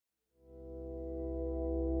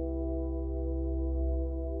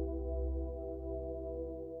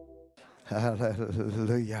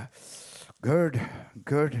Hallelujah. Good,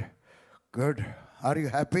 good, good. Are you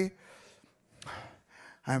happy?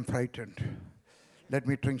 I'm frightened. Let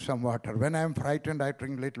me drink some water. When I'm frightened, I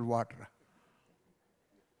drink little water.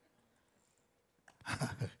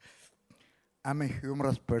 I'm a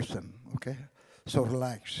humorous person, okay? So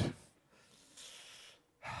relax.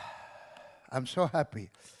 I'm so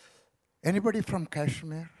happy. Anybody from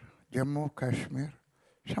Kashmir? Jammu, Kashmir?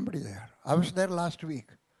 Somebody there. I was there last week.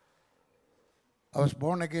 I was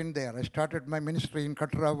born again there. I started my ministry in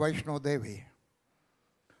Katra Vaishno Devi.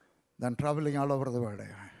 Then traveling all over the world.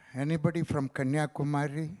 Anybody from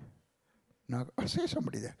Kanyakumari? No, I'll say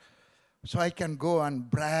somebody there. So I can go and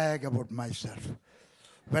brag about myself.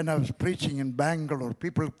 When I was preaching in Bangalore,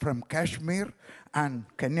 people from Kashmir and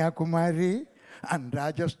Kanyakumari and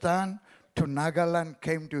Rajasthan to Nagaland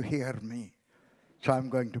came to hear me. So I'm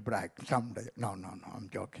going to brag someday. No, I'm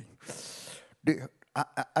joking.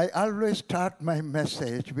 I always start my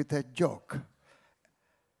message with a joke.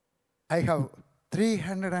 I have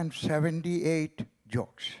 378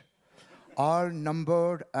 jokes, all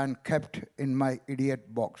numbered and kept in my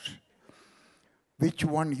idiot box. Which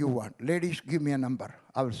one you want? Ladies, give me a number.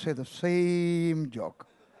 I will say the same joke.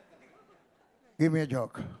 Give me a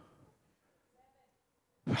joke.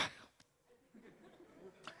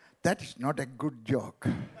 That is not a good joke.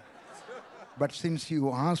 But since you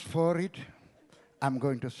asked for it, I'm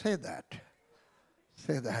going to say that.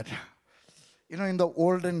 Say that. You know, in the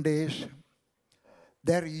olden days,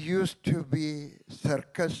 there used to be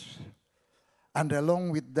circus, and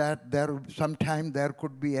along with that, sometime there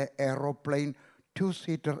could be an aeroplane,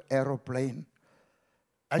 two-seater aeroplane.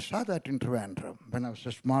 I saw that in Trivandrum when I was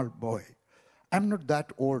a small boy. I'm not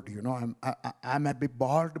that old, you know. I'm a bit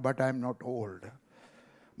bald, but I'm not old.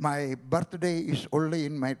 My birthday is only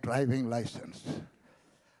in my driving license.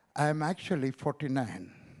 I'm actually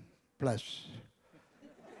 49 plus.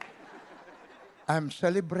 I'm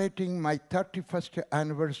celebrating my 31st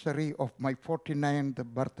anniversary of my 49th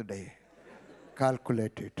birthday.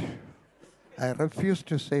 Calculate it. I refuse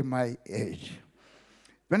to say my age.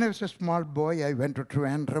 When I was a small boy, I went to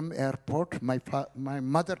Trivandrum Airport. My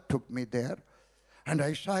mother took me there, and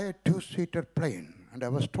I saw a two-seater plane. And I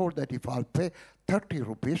was told that if I'll pay 30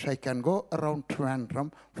 rupees, I can go around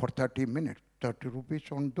Trivandrum for 30 minutes. 30 rupees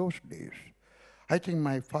on those days. I think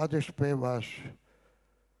my father's pay was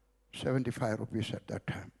 75 rupees at that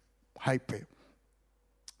time, high pay.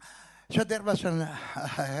 So there was an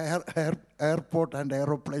airport and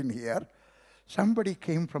aeroplane here. Somebody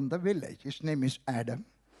came from the village. His name is Adam,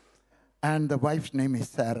 and the wife's name is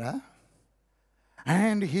Sarah.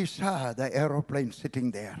 And he saw the aeroplane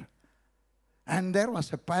sitting there. And there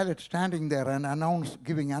was a pilot standing there and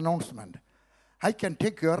giving announcement. I can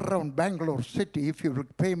take you around Bangalore city if you will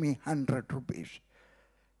pay me 100 rupees.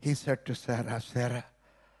 He said to Sarah, Sarah,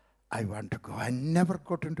 I want to go. I never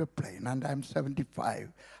got into a plane, and I'm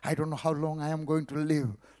 75. I don't know how long I am going to live.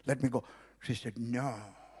 Let me go. She said, no.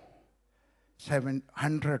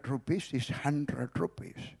 700 rupees is 100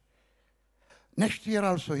 rupees. Next year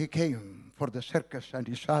also he came for the circus, and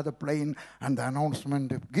he saw the plane and the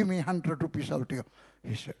announcement, give me 100 rupees out here.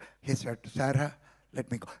 He said, Sarah, let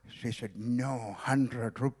me go. She said, no,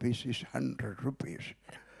 100 rupees is 100 rupees.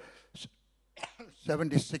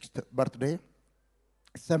 76th birthday,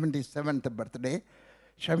 77th birthday,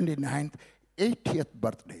 79th, 80th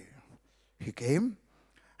birthday. He came,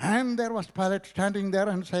 and there was pilot standing there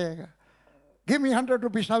and saying, give me 100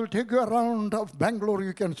 rupees, I will take you around of Bangalore,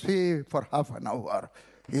 you can see for half an hour.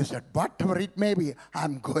 He said, whatever it may be,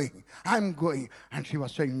 I'm going. And she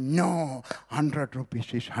was saying, no, 100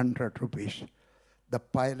 rupees is 100 rupees. The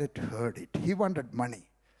pilot heard it. He wanted money.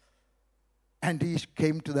 And he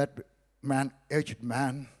came to that man, aged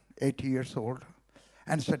man, 80 years old,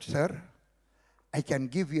 and said, sir, I can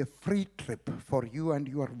give you a free trip for you and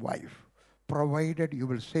your wife, provided you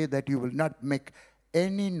will say that you will not make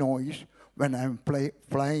any noise when I'm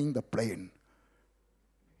flying the plane.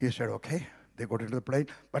 He said, okay. They got into the plane,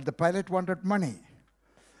 but the pilot wanted money.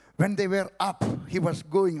 When they were up, he was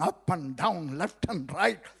going up and down, left and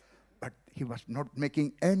right, but he was not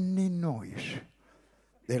making any noise.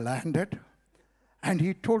 They landed, and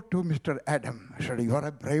he told to Mr. Adam, I said, you are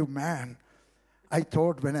a brave man. I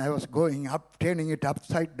thought when I was going up, turning it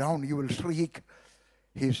upside down, you will shriek.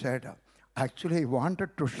 He said, actually, I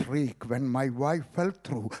wanted to shriek when my wife fell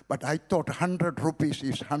through, but I thought 100 rupees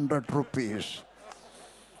is 100 rupees.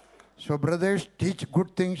 So brothers, teach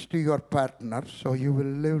good things to your partner so you will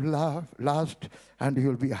live last and you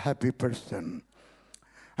will be a happy person.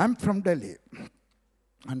 I'm from Delhi,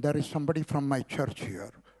 and there is somebody from my church here,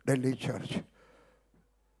 Delhi church.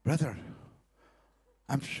 Brother,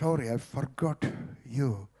 I'm sorry, I forgot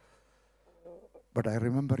you, but I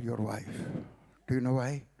remember your wife. Do you know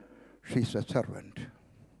why? She's a servant.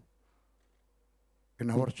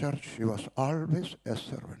 In our church, she was always a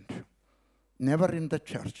servant. Never in the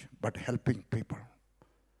church, but helping people.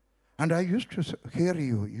 And I used to hear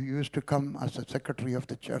you. You used to come as a secretary of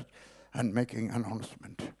the church and making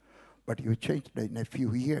announcement. But you changed in a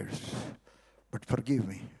few years. But forgive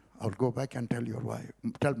me. I'll go back and tell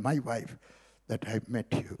my wife that I met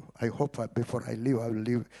you. I hope before I leave,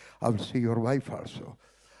 I will see your wife also.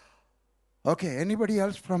 Okay, anybody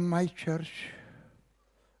else from my church?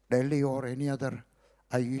 Delhi or any other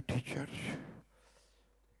IET church?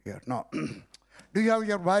 Yeah, no. Do you have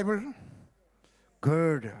your Bible?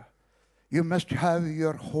 Good. You must have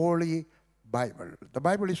your holy Bible. The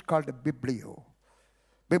Bible is called a Biblio.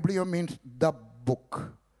 Biblio means the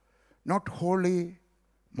book, not holy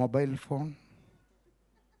mobile phone,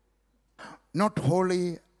 not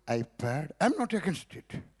holy iPad. I'm not against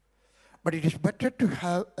it. But it is better to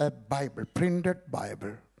have a Bible, printed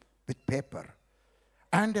Bible with paper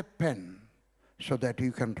and a pen so that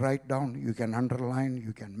you can write down, you can underline,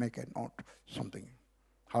 you can make a note, something.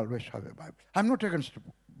 Always have a Bible. I'm not against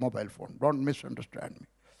mobile phone. Don't misunderstand me.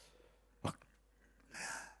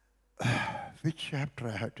 Which chapter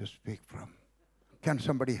I have to speak from? Can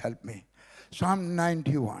somebody help me? Psalm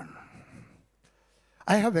 91.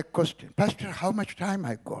 I have a question. Pastor, how much time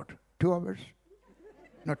I got? 2 hours?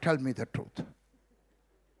 No, tell me the truth.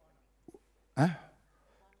 Huh?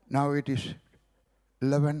 Now it is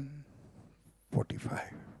 11:45.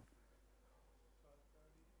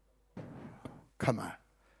 Come on.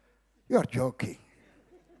 You're joking.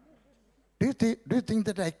 Do you think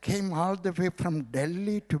that I came all the way from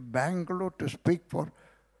Delhi to Bangalore to speak for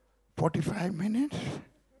 45 minutes?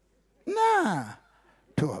 Nah,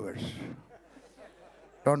 2 hours.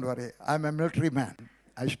 Don't worry, I'm a military man.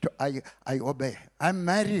 I obey. I'm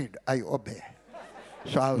married, I obey.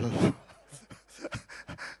 So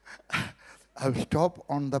I'll stop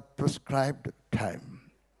on the prescribed time.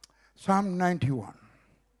 Psalm 91.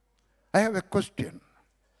 I have a question.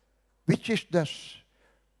 Which is the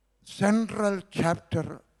central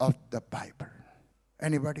chapter of the Bible?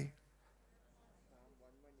 Anybody?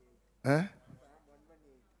 Eh?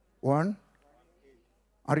 1?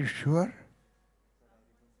 Are you sure?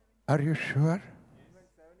 Are you sure?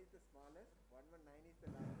 117 is the smallest, 119 is the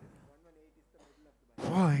largest, 118 is the middle of the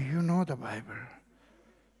Bible. Boy, you know the Bible.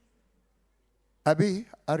 Abhi,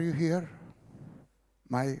 are you here?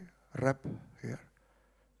 My rep here?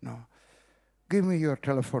 No. Give me your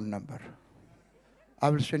telephone number. I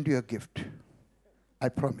will send you a gift. I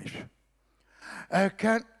promise.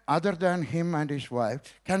 Other than him and his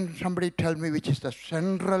wife, can somebody tell me which is the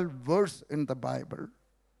central verse in the Bible?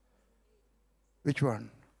 Which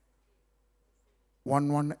one?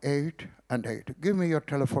 118 and 8. Give me your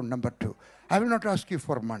telephone number too. I will not ask you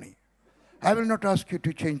for money. I will not ask you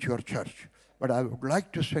to change your church. But I would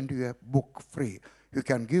like to send you a book free. You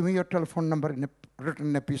can give me your telephone number written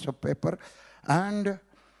in a piece of paper and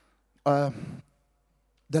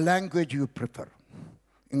the language you prefer.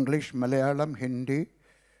 English, Malayalam, Hindi.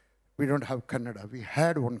 We don't have Kannada. We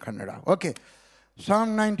had one Kannada. Okay.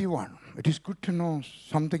 Psalm 91. It is good to know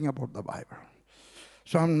something about the Bible.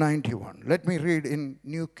 Psalm 91. Let me read in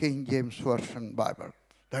New King James Version Bible.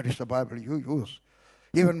 That is the Bible you use.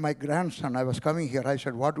 Even my grandson, I was coming here, I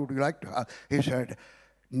said, what would you like to have? He said,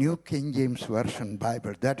 New King James Version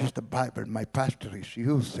Bible. That is the Bible my pastor is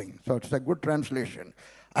using. So it's a good translation.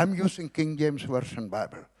 I'm using King James Version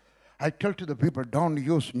Bible. I tell to the people, don't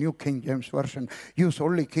use New King James Version. Use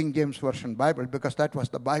only King James Version Bible because that was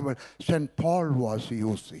the Bible St. Paul was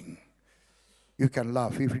using. You can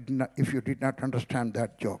laugh if you did not understand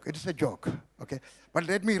that joke. It's a joke, okay? But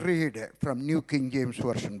let me read from New King James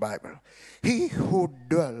Version Bible. He who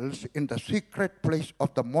dwells in the secret place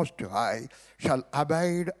of the Most High shall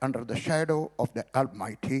abide under the shadow of the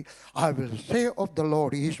Almighty. I will say of the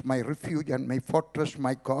Lord, He is my refuge and my fortress,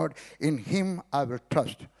 my God. In Him I will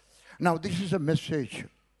trust. Now, this is a message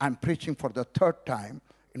I'm preaching for the 3rd time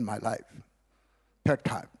in my life. 3rd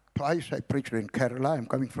time. Twice I preached in Kerala. I'm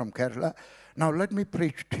coming from Kerala. Now, let me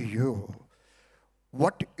preach to you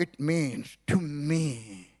what it means to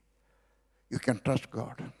me. You can trust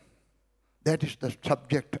God. That is the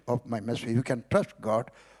subject of my message. You can trust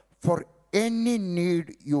God for any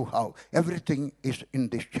need you have. Everything is in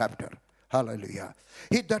this chapter. Hallelujah.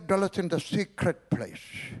 He that dwelleth in the secret place.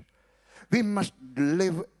 We must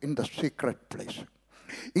live in the secret place.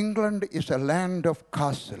 England is a land of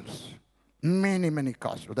castles. Many, many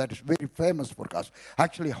castles. That is very famous for castles.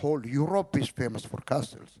 Actually, whole Europe is famous for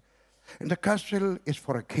castles. And the castle is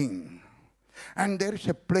for a king. And there is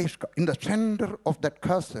a place, in the center of that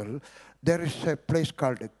castle, there is a place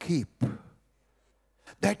called a keep.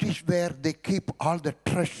 That is where they keep all the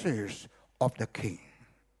treasures of the king.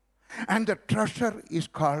 And the treasure is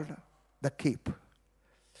called the keep.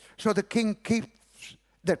 So the king keeps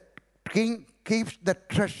the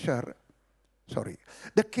treasure,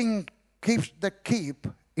 the king keeps the keep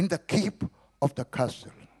in the keep of the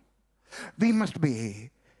castle. We must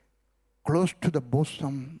be close to the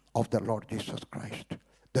bosom of the Lord Jesus Christ,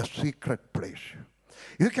 the secret place.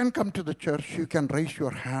 You can come to the church, you can raise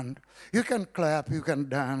your hand, you can clap, you can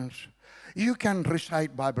dance, you can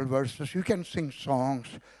recite Bible verses, you can sing songs,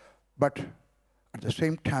 but at the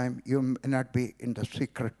same time, you may not be in the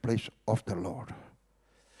secret place of the Lord.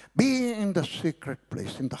 Be in the secret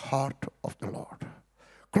place, in the heart of the Lord.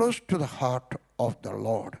 Close to the heart of the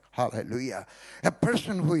Lord. Hallelujah. A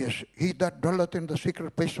person who is, he that dwelleth in the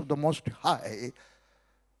secret place of the Most High,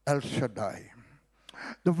 El Shaddai.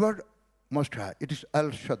 The word Most High, it is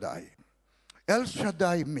El Shaddai. El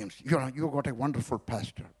Shaddai means, you got a wonderful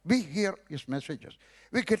pastor. We hear his messages.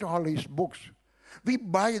 We get all his books. We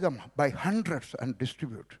buy them by hundreds and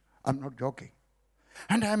distribute. I'm not joking.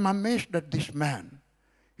 And I'm amazed at this man.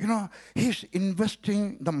 He's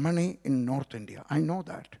investing the money in North India. I know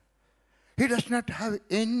that. He does not have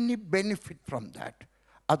any benefit from that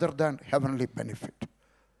other than heavenly benefit.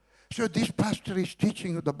 So this pastor is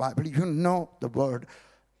teaching you the Bible. You know the word,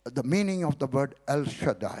 the meaning of the word El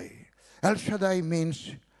Shaddai. El Shaddai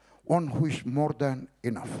means one who is more than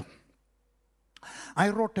enough. I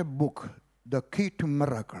wrote a book, The Key to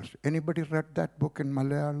Miracles. Anybody read that book in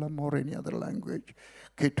Malayalam or any other language?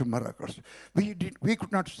 Key to Miracles. We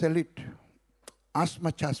could not sell it as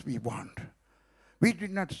much as we want. We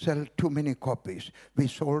did not sell too many copies. We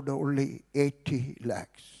sold only 80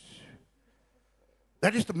 lakhs.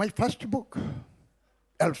 That is my first book,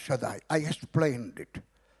 El Shaddai. I explained it.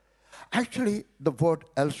 Actually, the word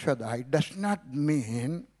El Shaddai does not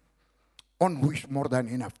mean one who is more than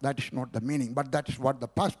enough. That is not the meaning, but that is what the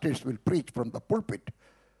pastors will preach from the pulpit.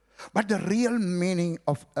 But the real meaning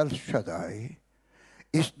of El Shaddai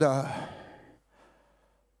is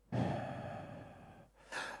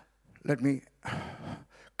let me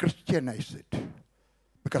Christianize it,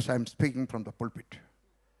 because I'm speaking from the pulpit.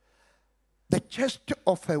 The chest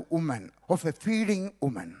of a woman, of a feeding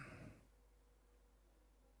woman,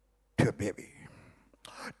 to a baby.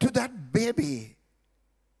 To that baby,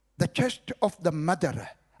 the chest of the mother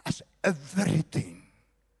has everything.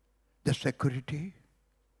 The security,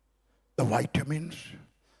 the vitamins,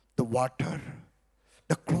 the water,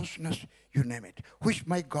 the closeness, you name it. Who is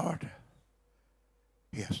my God?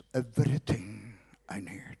 He has everything I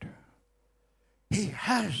need. He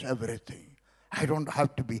has everything. I don't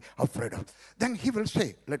have to be afraid of. Then he will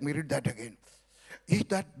say, let me read that again. He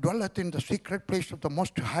that dwelleth in the secret place of the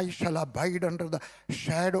Most High shall abide under the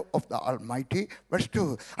shadow of the Almighty. Verse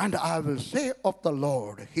 2, and I will say of the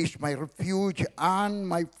Lord, He is my refuge and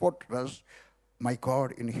my fortress, my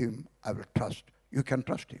God, in Him I will trust. You can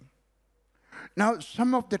trust Him. Now,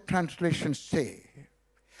 some of the translations say,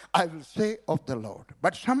 I will say of the Lord.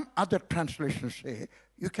 But some other translations say,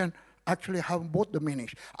 you can actually have both the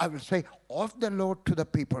meanings. I will say of the Lord to the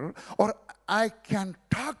people, or I can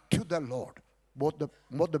talk to the Lord. Both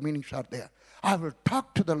the meanings are there. I will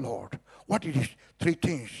talk to the Lord. What it is? Three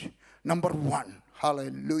things. Number one,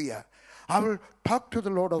 hallelujah. I will talk to the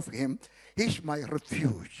Lord of Him. He's my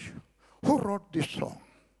refuge. Who wrote this song?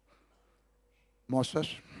 Moses.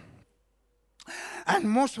 And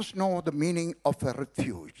Moses knows the meaning of a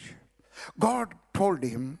refuge. God told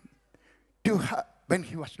him when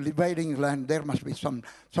he was dividing land, there must be some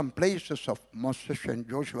places of Moses and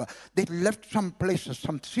Joshua. They left some places,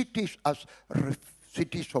 some cities as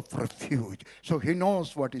cities of refuge. So he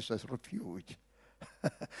knows what is a refuge.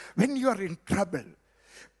 When you are in trouble,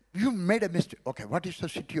 you made a mistake. Okay, what is a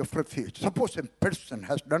city of refuge? Suppose a person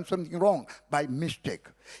has done something wrong by mistake.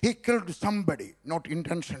 He killed somebody, not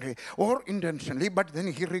intentionally or intentionally, but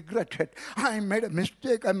then he regretted. I made a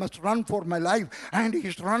mistake. I must run for my life. And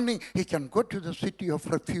he's running. He can go to the city of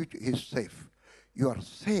refuge. He's safe. You are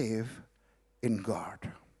safe in God.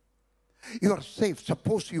 You are safe.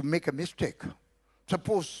 Suppose you make a mistake.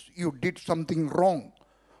 Suppose you did something wrong.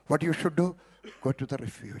 What you should do? Go to the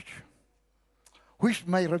refuge. Who is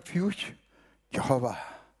my refuge? Jehovah.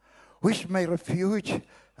 Who is my refuge?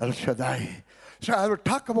 El Shaddai. So I will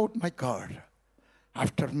talk about my God.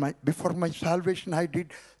 Before my salvation, I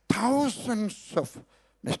did thousands of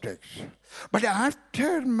mistakes. But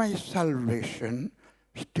after my salvation,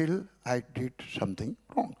 still I did something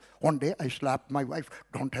wrong. One day I slapped my wife.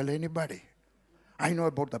 Don't tell anybody. I know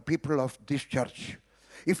about the people of this church.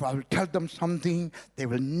 If I will tell them something, they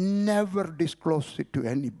will never disclose it to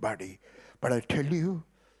anybody. But I tell you,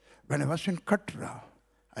 when I was in Katra,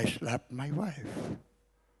 I slapped my wife.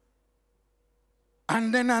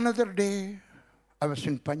 And then another day, I was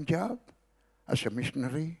in Punjab as a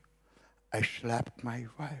missionary. I slapped my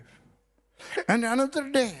wife. And another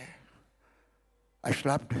day, I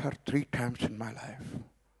slapped her 3 times in my life.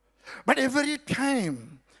 But every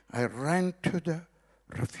time I ran to the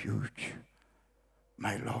refuge,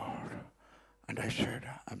 my Lord, and I said,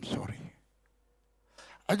 I'm sorry.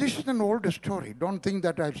 This is an old story. Don't think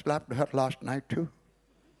that I slapped her last night too.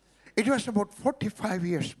 It was about 45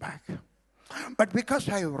 years back. But because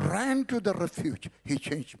I ran to the refuge, He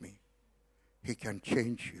changed me. He can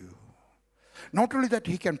change you. Not only that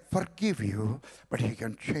He can forgive you, but He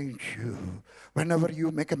can change you. Whenever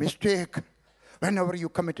you make a mistake, whenever you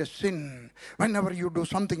commit a sin, whenever you do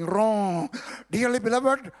something wrong, dearly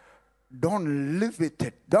beloved, don't live with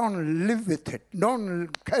it. Don't live with it. Don't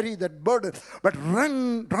carry that burden. But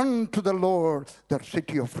run to the Lord, the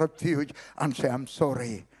city of refuge, and say, I'm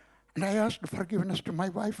sorry. And I asked forgiveness to my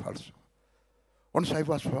wife also. Once I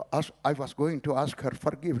was going to ask her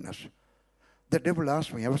forgiveness. The devil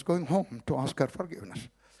asked me, I was going home to ask her forgiveness.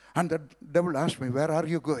 And the devil asked me, where are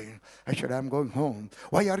you going? I said, I'm going home.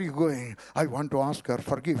 Why are you going? I want to ask her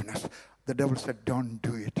forgiveness. The devil said, don't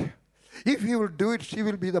do it. If you will do it, she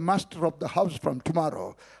will be the master of the house from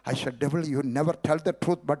tomorrow. I said, devil, you never tell the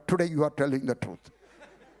truth, but today you are telling the truth.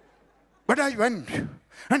 But I went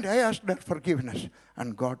and I asked her forgiveness,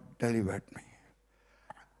 and God delivered me.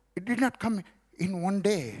 It did not come in one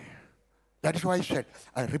day. That is why I said,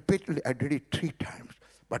 I repeatedly, I did it 3 times,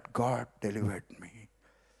 but God delivered me.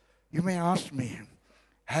 You may ask me,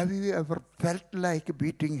 have you ever felt like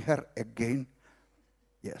beating her again?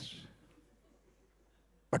 Yes.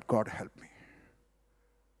 But God help me.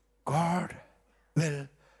 God will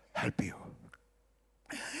help you.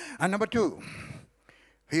 And number 2,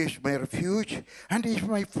 He is my refuge and He is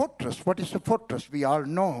my fortress. What is a fortress? We all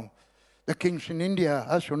know. The kings in India,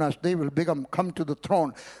 as soon as they will come to the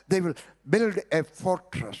throne, they will build a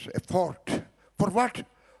fortress, a fort. For what?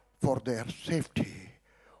 For their safety.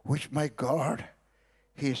 Which my God,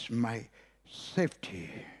 He is my safety.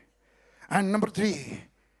 And number 3,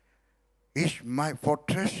 is my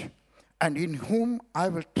fortress, and in whom I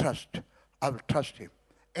will trust. I will trust Him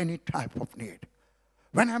any type of need.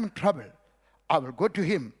 When I'm in trouble, I will go to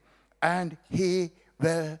Him and He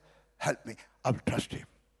will help me. I will trust Him.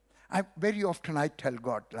 Very often I tell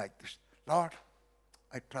God like this, Lord,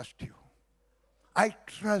 I trust You. I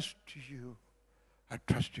trust You. I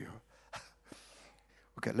trust You.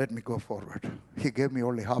 Okay, let me go forward. He gave me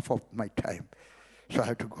only half of my time, so I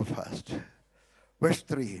have to go fast. Verse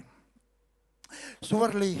 3.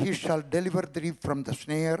 Surely He shall deliver thee from the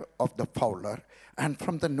snare of the fowler and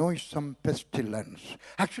from the noisome pestilence.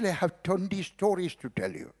 Actually, I have 20 stories to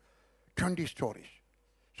tell you. 20 stories.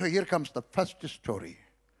 So here comes the first story.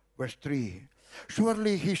 Verse 3.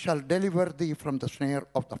 Surely He shall deliver thee from the snare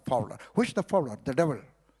of the fowler. Who is the fowler? The devil.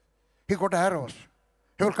 He got arrows.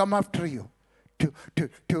 He will come after you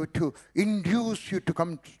to induce you to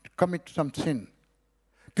commit some sin,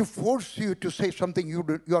 to force you to say something you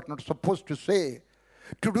are not supposed to say,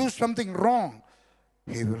 to do something wrong.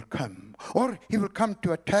 He will come. Or he will come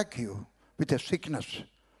to attack you with a sickness,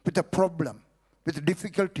 with a problem, with a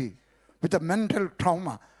difficulty, with a mental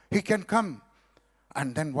trauma. He can come.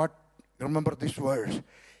 And then what? Remember these words.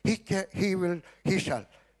 He shall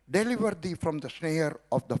deliver thee from the snare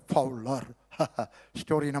of the fowler.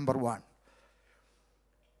 Story number 1.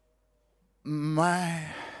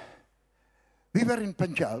 We were in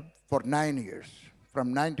Punjab for 9 years,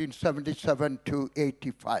 from 1977 to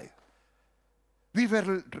 85.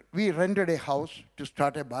 We rented a house to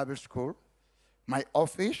start a Bible school, my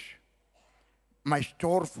office, my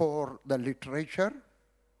store for the literature,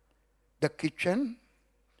 the kitchen,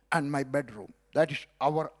 and my bedroom. That is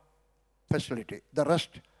our facility. The rest,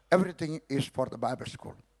 everything is for the Bible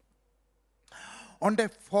school. One day,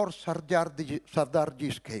 4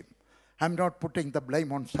 Sardarjis came. I'm not putting the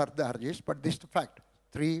blame on Sardarjis, but this is the fact.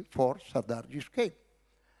 3, 4 Sardarjis came.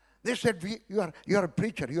 They said, you are a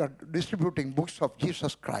preacher. You are distributing books of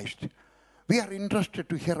Jesus Christ. We are interested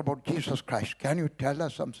to hear about Jesus Christ. Can you tell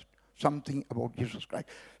us something about Jesus Christ?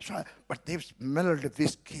 So, but they smelled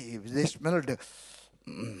whiskey. They smelled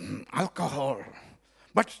alcohol.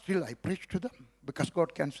 But still, I preached to them because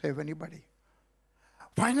God can save anybody.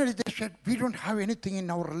 Finally, they said, we don't have anything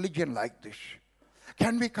in our religion like this.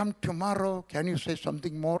 Can we come tomorrow? Can you say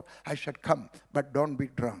something more? I said, come, but don't be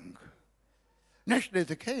drunk. Next day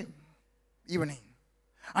they came, evening.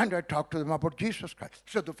 And I talked to them about Jesus Christ.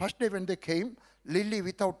 So the first day when they came, Lily,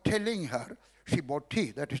 without telling her, she bought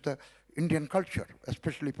tea. That is the Indian culture,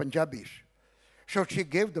 especially Punjabis. So she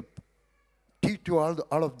gave the tea to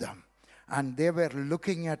all of them. And they were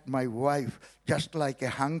looking at my wife just like a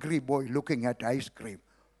hungry boy looking at ice cream.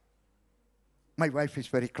 My wife is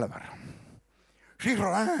very clever. She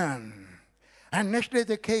ran. And next day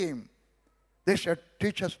they came. They said,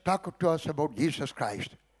 teach us, talk to us about Jesus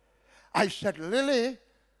Christ. I said, Lily,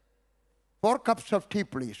 4 cups of tea,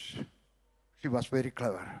 please. She was very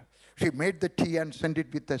clever. She made the tea and sent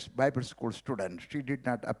it with the Bible school students. She did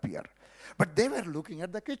not appear. But they were looking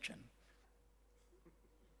at the kitchen.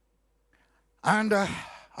 And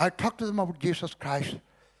I talked to them about Jesus Christ.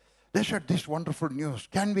 They said, this wonderful news.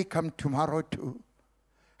 Can we come tomorrow too?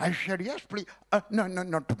 I said, yes, please. No,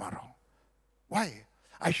 not tomorrow. Why?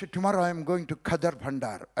 I said, tomorrow I am going to Khadar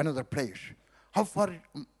Bhandar, another place. How far?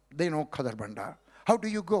 They know Khadar Bhandar. How do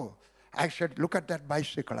you go? I said, look at that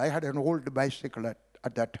bicycle. I had an old bicycle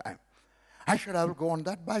at that time. I said, I will go on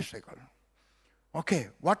that bicycle. Okay,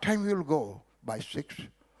 what time you will go? By 6.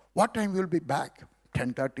 What time you will be back?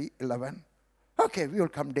 10:30, 11. Okay, we will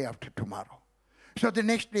come day after tomorrow. So the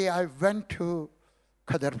next day I went to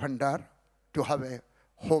Khadar Bhandar to have a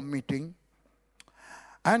home meeting.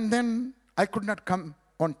 And then I could not come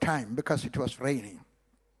on time because it was raining.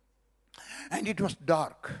 And it was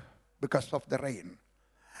dark because of the rain.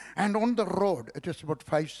 And on the road, it was about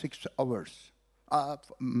 5-6 hours.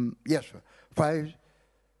 Yes, 5,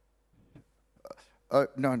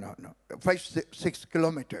 5-6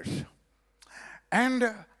 kilometers. And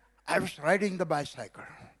I was riding the bicycle.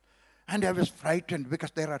 And I was frightened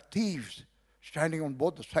because there are thieves standing on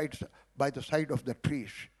both the sides by the side of the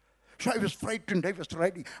trees. So I was frightened. I was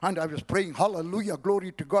riding and I was praying, hallelujah,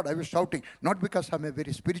 glory to God. I was shouting, not because I'm a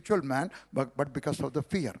very spiritual man, but because of the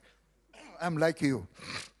fear. I'm like you.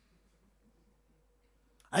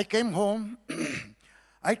 I came home.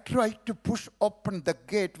 I tried to push open the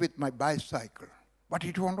gate with my bicycle, but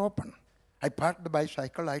it won't open. I parked the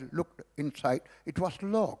bicycle. I looked inside. It was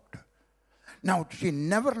locked. Now, she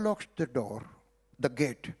never locks the door, the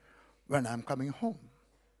gate, when I'm coming home.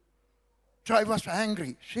 So I was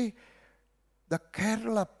angry. See, the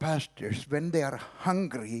Kerala pastors, when they are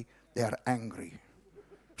hungry, they are angry.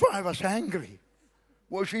 So I was angry.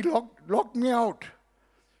 Well, she locked me out.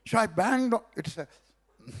 So I banged on, it's a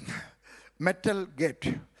metal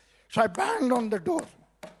gate. So I banged on the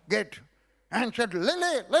gate, and said,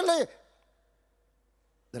 Lily, Lily.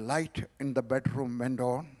 The light in the bedroom went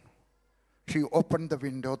on. She opened the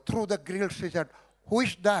window. Through the grill, she said, who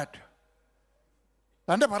is that?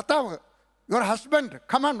 Tande Bhartav, your husband,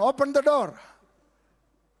 come on, open the door.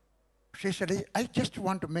 She said, I just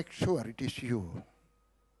want to make sure it is you.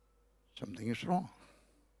 Something is wrong.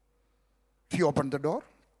 She opened the door.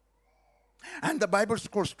 And the Bible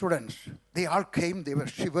school students, they all came, they were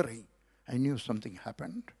shivering. I knew something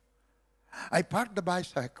happened. I parked the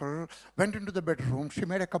bicycle, went into the bedroom. She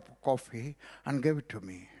made a cup of coffee and gave it to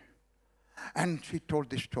me. And she told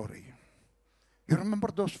this story. You remember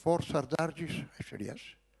those 4 Sardarjis? I said, yes.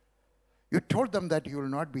 You told them that you will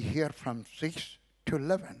not be here from 6 to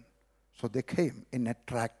 11. So they came in a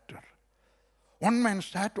tractor. One man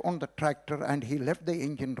sat on the tractor and he left the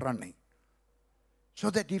engine running. So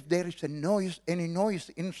that if there is a noise, any noise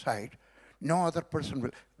inside, no other person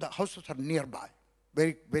will. The houses are nearby,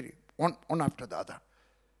 very, very, one after the other.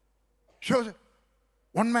 So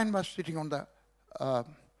one man was sitting on the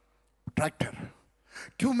tractor.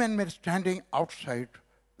 2 men were standing outside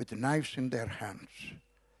with knives in their hands.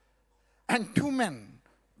 And 2 men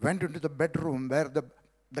went into the bedroom where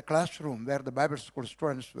the classroom where the Bible school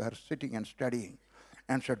students were sitting and studying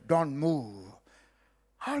and said, don't move.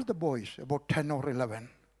 All the boys, about 10 or 11,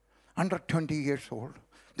 under 20 years old,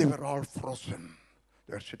 they were all frozen.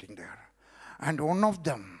 They were sitting there. And one of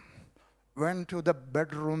them went to the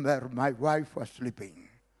bedroom where my wife was sleeping.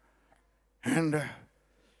 And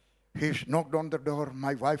he knocked on the door.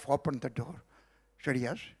 My wife opened the door. Said,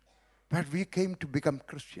 yes, but we came to become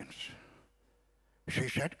Christians. She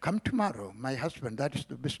said, come tomorrow. My husband, that is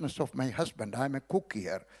the business of my husband. I'm a cook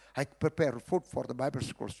here. I prepare food for the Bible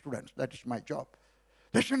school students. That is my job.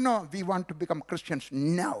 They said, no, we want to become Christians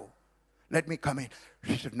now. Let me come in.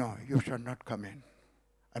 She said, no, you should not come in.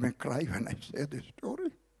 I may cry when I say this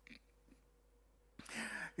story.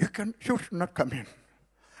 You should not come in.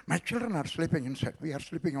 My children are sleeping inside. We are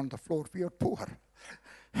sleeping on the floor. We are poor.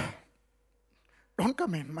 Don't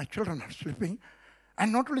come in. My children are sleeping.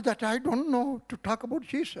 And not only that, I don't know to talk about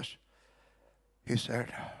Jesus. He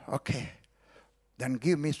said, okay, then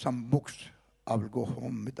give me some books. I will go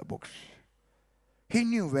home with the books. He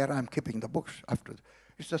knew where I'm keeping the books after.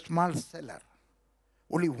 It's a small cellar.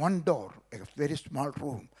 Only one door, a very small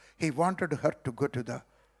room. He wanted her to go to the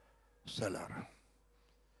cellar.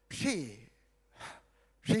 She's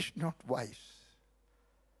not wise.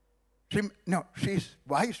 She's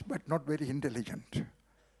wise but not very intelligent.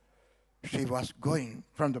 She was going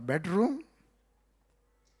from the bedroom.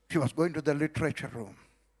 She was going to the literature room.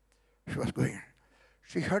 She was going.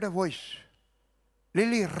 She heard a voice.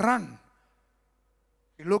 Lily, run.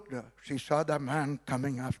 She looked. She saw the man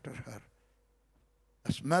coming after her.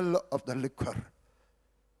 The smell of the liquor.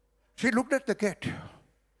 She looked at the gate.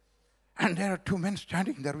 And there are two men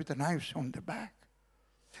standing there with the knives on the back.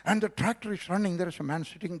 And the tractor is running. There is a man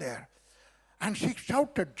sitting there. And she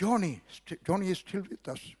shouted, Johnny. Johnny is still with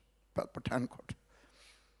us, Pathankot.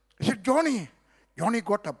 She said, Johnny. Johnny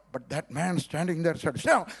got up, but that man standing there said,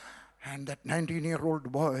 "Sit." And that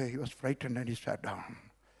 19-year-old boy, he was frightened and he sat down.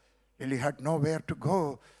 Lily had nowhere to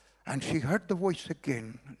go. And she heard the voice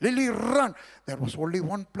again. Lily, run. There was only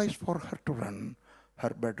one place for her to run, her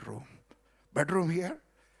bedroom. Bedroom here.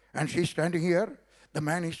 And she's standing here. The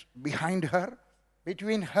man is behind her,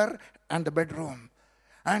 between her and the bedroom.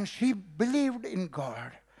 And she believed in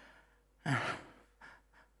God.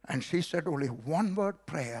 And she said only one word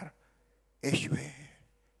prayer, Yeshua,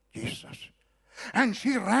 Jesus. And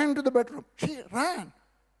she ran to the bedroom. She ran.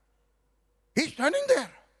 He's standing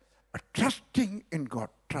there. But trusting in God.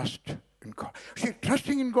 Trust in God. She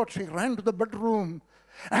trusting in God. She ran to the bedroom.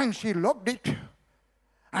 And she locked it.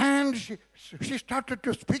 And she started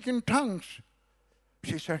to speak in tongues.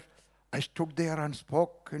 She said, I stood there and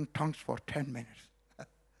spoke in tongues for 10 minutes.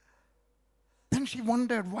 Then she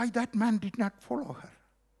wondered why that man did not follow her.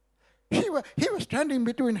 He was standing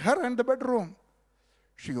between her and the bedroom.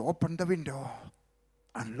 She opened the window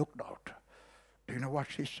and looked out. Do you know what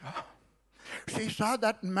she saw? She saw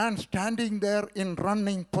that man standing there in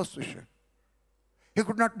running position. He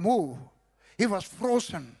could not move. He was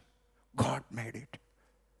frozen. God made it.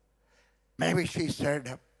 Maybe she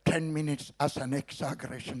said 10 minutes as an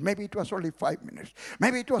exaggeration. Maybe it was only 5 minutes.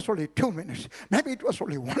 Maybe it was only 2 minutes. Maybe it was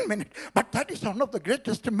only 1 minute. But that is one of the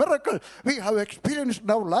greatest miracles we have experienced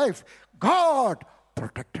in our life. God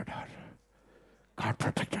protected her. God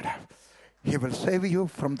protected her. He will save you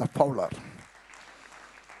from the fowler.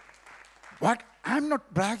 What? I'm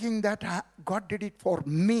not bragging that God did it for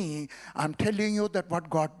me. I'm telling you that what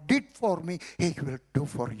God did for me, He will do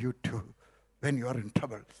for you too. When you are in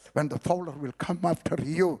trouble, when the fowler will come after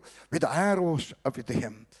you with arrows with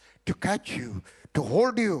him to catch you, to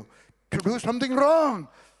hold you, to do something wrong.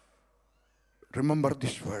 Remember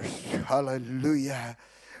this verse. Hallelujah.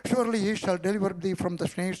 Surely He shall deliver thee from the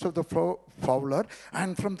snares of the fowler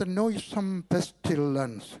and from the noisome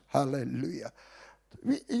pestilence. Hallelujah.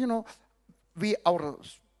 Our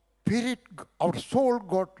spirit, our soul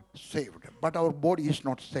got saved, but our body is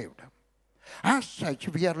not saved. As such,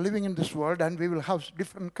 we are living in this world and we will have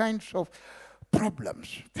different kinds of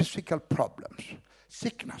problems, physical problems,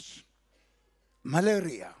 sickness,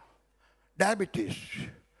 malaria, diabetes,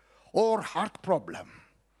 or heart problem,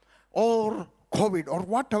 or COVID, or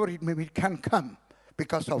whatever it may be, can come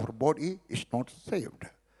because our body is not saved.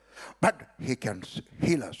 But He can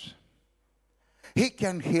heal us. He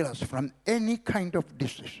can heal us from any kind of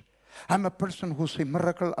disease. I'm a person who sees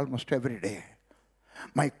miracle almost every day.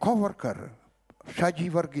 My coworker, Shaji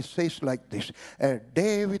Varghese, says like this: a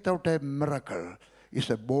day without a miracle is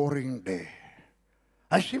a boring day.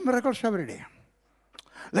 I see miracles every day.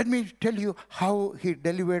 Let me tell you how He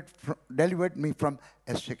delivered me from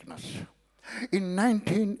a sickness. In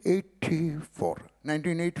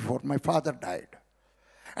 1984, my father died.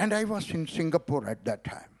 And I was in Singapore at that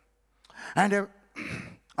time. And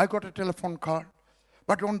I got a telephone call.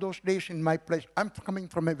 But on those days in my place, I'm coming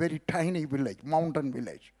from a very tiny village, mountain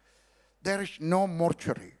village. There is no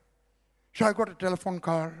mortuary. So I got a telephone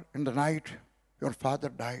call in the night, your father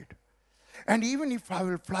died. And even if I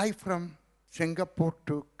will fly from Singapore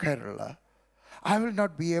to Kerala, I will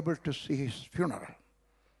not be able to see his funeral.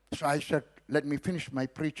 So I said, let me finish my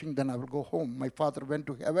preaching, then I will go home. My father went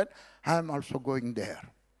to heaven, I am also going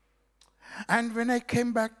there. And when I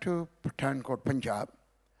came back to Pathankot, Punjab,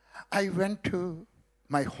 I went to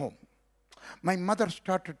my home. My mother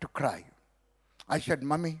started to cry. I said,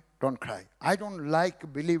 Mommy, don't cry. I don't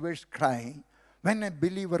like believers crying when a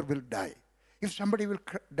believer will die. If somebody will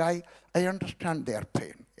die, I understand their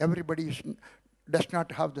pain. Everybody does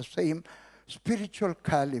not have the same spiritual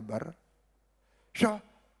caliber. So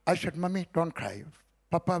I said, Mommy, don't cry.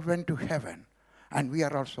 Papa went to heaven, and we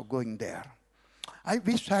are also going there.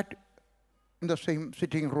 We sat in the same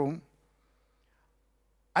sitting room.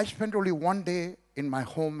 I spent only one day in my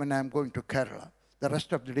home when I'm going to Kerala. The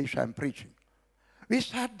rest of the days I'm preaching. We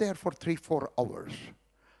sat there for 3-4 hours.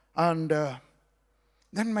 And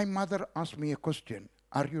then my mother asked me a question.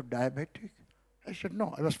 Are you diabetic? I said,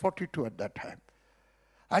 no. I was 42 at that time.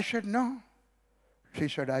 I said, no. She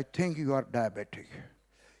said, I think you are diabetic.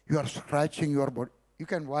 You are scratching your body. You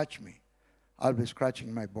can watch me. I'll be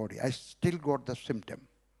scratching my body. I still got the symptom.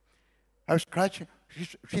 I was scratching.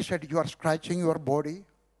 She said, you are scratching your body.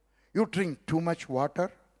 You drink too much water.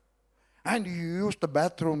 And you use the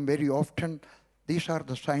bathroom very often. These are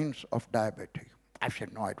the signs of diabetic. I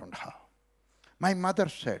said, no, I don't have. My mother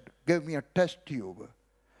said, gave me a test tube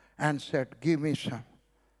and said, give me some.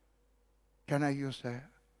 Can I use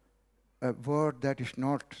a word that is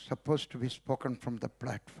not supposed to be spoken from the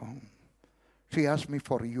platform? She asked me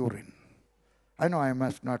for urine. I know I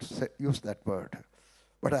must not use that word,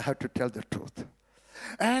 but I have to tell the truth.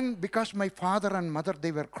 And because my father and mother,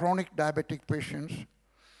 they were chronic diabetic patients,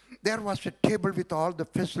 there was a table with all the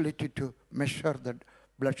facility to measure the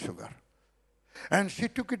blood sugar. And she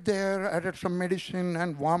took it there, added some medicine,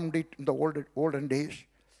 and warmed it in the olden days.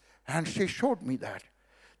 And she showed me that.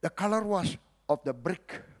 The color was of the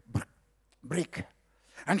brick.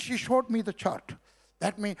 And she showed me the chart.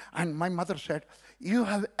 That means, and my mother said, you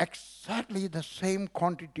have exactly the same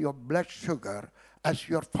quantity of blood sugar as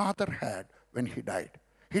your father had when he died.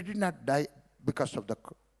 He did not die because of the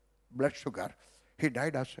blood sugar. He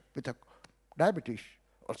died with a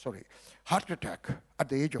heart attack at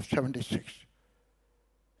the age of 76.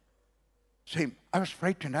 Same. I was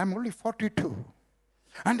frightened. I'm only 42.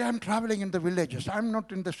 And I'm traveling in the villages. I'm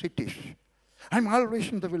not in the cities. I'm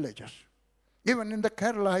always in the villages. Even in the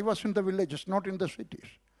Kerala, I was in the villages, not in the cities.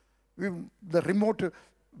 The remote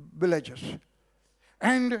villages.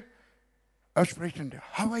 And I was frightened.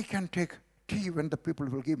 How I can take tea when the people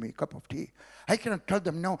will give me a cup of tea? I cannot tell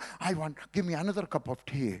them, no, give me another cup of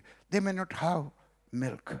tea. They may not have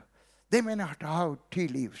milk. They may not have tea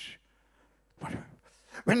leaves.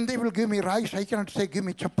 When they will give me rice, I cannot say, give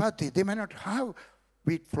me chapati. They may not have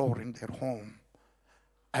wheat flour in their home.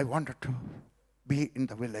 I wanted to be in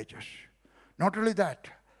the villages. Not only that,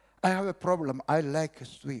 I have a problem. I like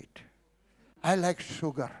sweet. I like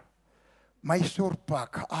sugar. Mysore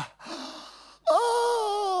pak.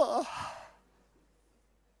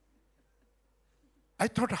 I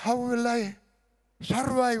thought, how will I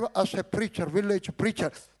survive as a preacher, village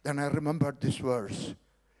preacher? Then I remembered this verse.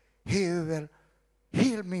 He will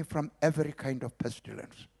heal me from every kind of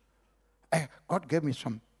pestilence. God gave me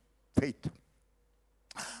some faith.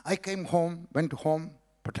 I came home, went home,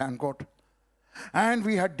 Pathankot, and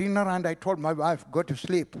we had dinner, and I told my wife, go to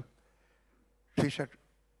sleep. She said,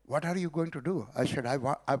 what are you going to do? I said,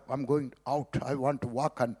 I'm going out. I want to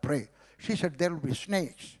walk and pray. She said, there will be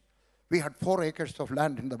snakes. We had 4 acres of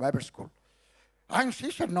land in the Bible school. And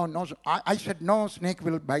she said, no. I said, no, snake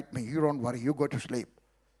will bite me. You don't worry. You go to sleep.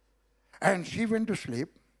 And she went to sleep.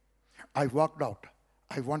 I walked out.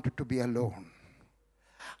 I wanted to be alone.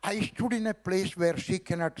 I stood in a place where she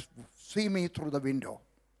cannot see me through the window.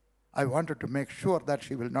 I wanted to make sure that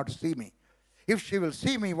she will not see me. If she will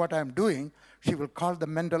see me what I am doing, she will call the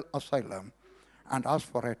mental asylum and ask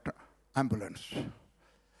for an ambulance.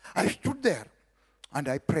 I stood there and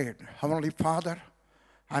I prayed, Heavenly Father,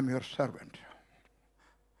 I'm your servant.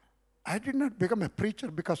 I did not become a preacher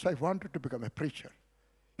because I wanted to become a preacher.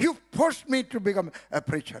 You forced me to become a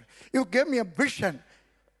preacher. You gave me a vision.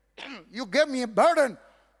 You gave me a burden.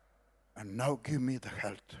 And now give me the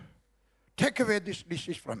health. Take away this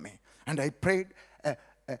disease from me. And I prayed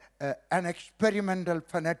an experimental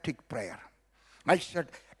fanatic prayer. I said,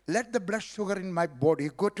 let the blood sugar in my body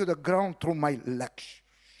go to the ground through my legs.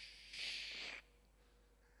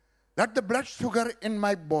 Let the blood sugar in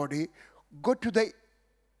my body go to the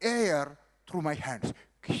air through my hands.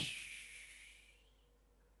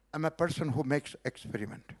 I'm a person who makes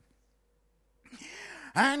experiment.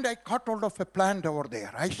 And I caught hold of a plant over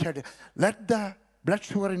there. I said, let the blood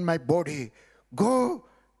sugar in my body go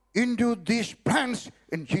into these plants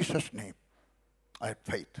in Jesus' name. I had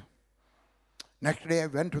faith. Next day I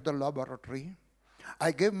went to the laboratory.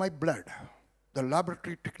 I gave my blood. The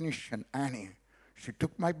laboratory technician, Annie, she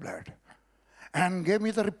took my blood and gave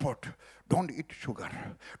me the report. Don't eat sugar.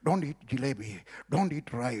 Don't eat jalebi. Don't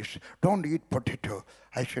eat rice. Don't eat potato.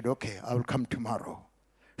 I said, okay, I will come tomorrow.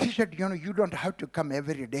 She said, you don't have to come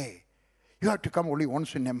every day. You have to come only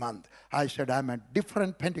once in a month. I said, I'm a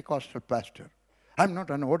different Pentecostal pastor. I'm not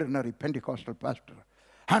an ordinary Pentecostal pastor.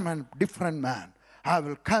 I'm a different man. I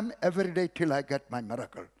will come every day till I get my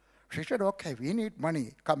miracle. She said, okay, we need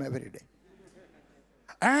money. Come every day.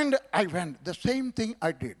 And I went. The same thing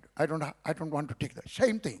I did. I don't want to take that.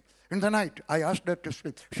 Same thing. In the night, I asked her to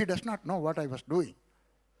sleep. She does not know what I was doing.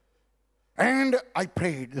 And I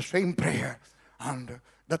prayed the same prayer. And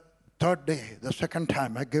the third day, the second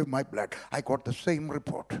time I gave my blood, I got the same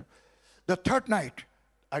report. The third night,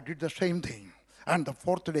 I did the same thing. And the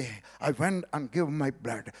fourth day, I went and gave my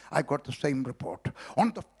blood. I got the same report.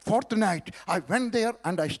 On the fourth night, I went there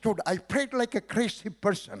and I stood. I prayed like a crazy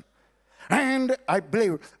person. And I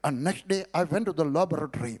believed. And next day, I went to the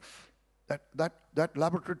laboratory. That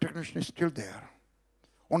laboratory technician is still there.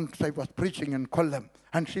 Once I was preaching in Kollam,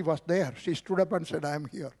 and she was there. She stood up and said, I am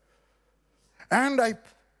here. And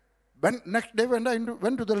next day when I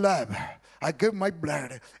went to the lab, I gave my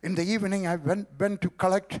blood. In the evening, I went to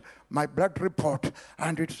collect my blood report,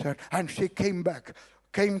 and it said, and she came back,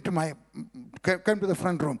 came to the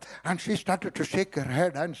front room, and she started to shake her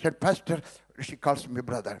head and said, Pastor, she calls me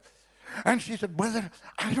brother. And she said, brother,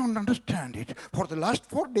 I don't understand it. For the last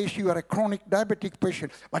 4 days, you are a chronic diabetic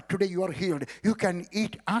patient, but today you are healed. You can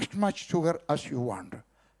eat as much sugar as you want.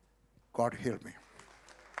 God healed me.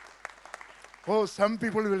 Oh, some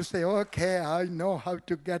people will say, okay, I know how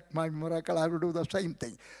to get my miracle. I will do the same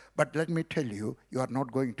thing. But let me tell you, you are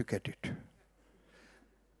not going to get it.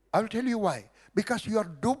 I will tell you why. Because you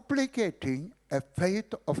are duplicating a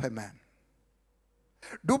faith of a man.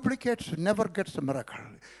 Duplicates never gets a miracle.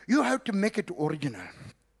 You have to make it original.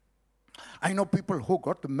 I know people who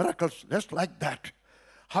got the miracles just like that.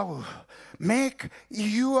 How? Make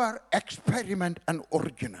your experiment an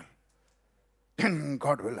original. Then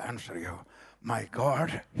God will answer you. My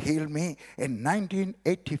God healed me in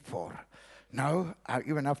 1984. Now,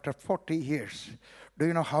 even after 40 years, do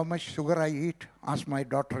you know how much sugar I eat? Ask my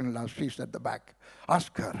daughter-in-law, she's at the back.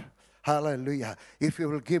 Ask her. Hallelujah. If you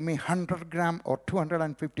will give me 100 gram or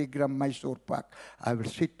 250 gram Mysore pak, I will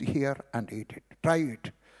sit here and eat it. Try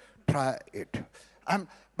it. Try it.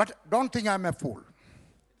 But don't think I'm a fool.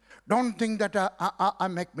 Don't think that I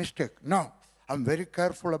make mistake. No. I'm very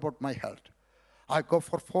careful about my health. I go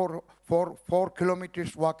for 4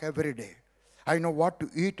 kilometers walk every day. I know what to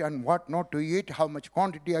eat and what not to eat, how much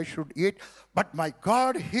quantity I should eat. But my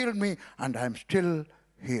God healed me, and I'm still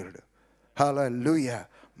healed. Hallelujah.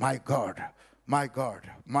 My God, my God,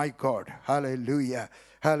 my God. Hallelujah.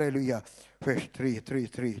 Hallelujah. Verse 3,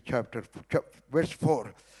 verse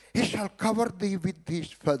 4. He shall cover thee with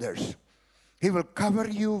his feathers. He will cover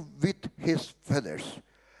you with his feathers.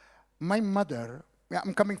 My mother,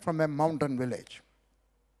 I'm coming from a mountain village.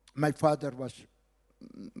 My father was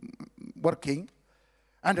working,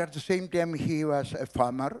 and at the same time he was a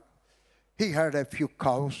farmer. He had a few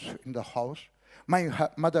cows in the house. My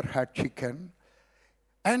mother had chicken.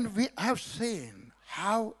 And we have seen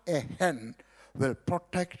how a hen will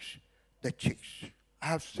protect the chicks. I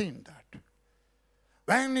have seen that.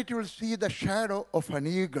 When it will see the shadow of an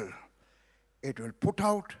eagle, it will put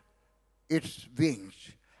out its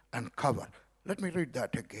wings and cover. Let me read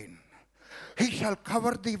that again. He shall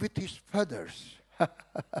cover thee with his feathers.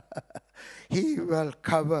 He will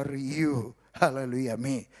cover you. Hallelujah,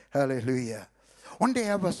 me. Hallelujah. One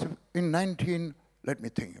day I was in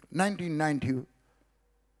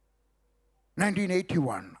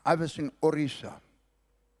 1981, I was in Orissa.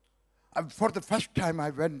 For the first time,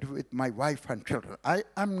 I went with my wife and children.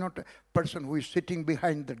 I'm not a person who is sitting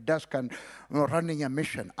behind the desk and running a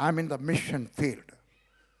mission. I'm in the mission field.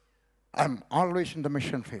 I'm always in the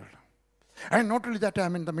mission field. And not only that,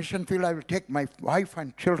 I'm in the mission field, I will take my wife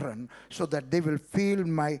and children so that they will feel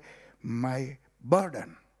my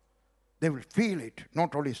burden. They will feel it,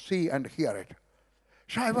 not only see and hear it.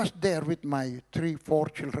 So I was there with my 4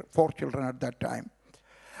 children at that time.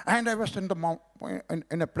 And I was in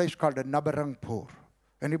a place called Nabarangpur.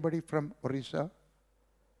 Anybody from Orissa?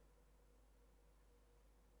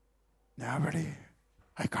 Nobody?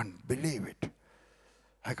 I can't believe it.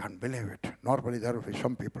 I can't believe it. Normally there will be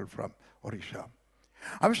some people from Orissa.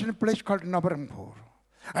 I was in a place called Nabarangpur.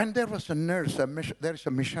 And there was a nurse, there is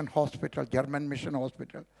a mission hospital, German mission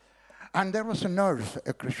hospital. And there was a nurse,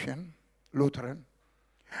 a Christian, Lutheran.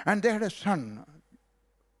 And they had a son,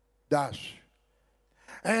 Das.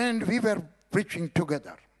 And we were preaching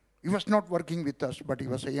together. He was not working with us, but he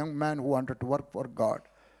was a young man who wanted to work for God.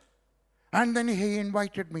 And then he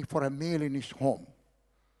invited me for a meal in his home.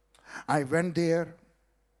 I went there.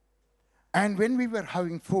 And when we were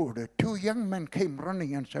having food, 2 young men came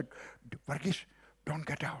running and said, Varghese, don't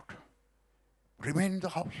get out. Remain in the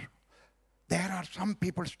house. There are some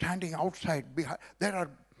people standing outside. There are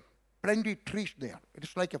plenty of trees there.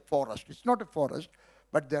 It's like a forest. It's not a forest,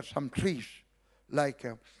 but there are some trees, like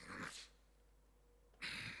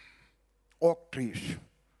oak trees,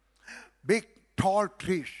 big, tall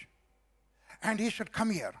trees. And he said,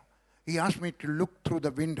 come here. He asked me to look through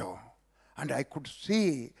the window, and I could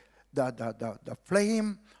see the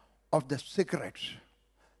flame of the cigarettes.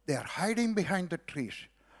 They are hiding behind the trees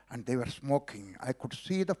and they were smoking. I could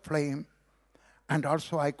see the flame and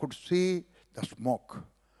also I could see the smoke.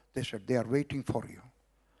 They said, they are waiting for you.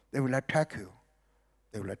 They will attack you.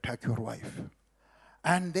 They will attack your wife.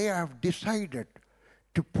 And they have decided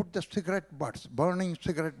to put the cigarette butts, burning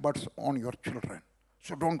cigarette butts on your children.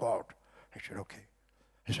 So don't go out. I said, okay.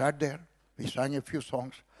 I sat there. We sang a few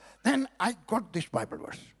songs. Then I got this Bible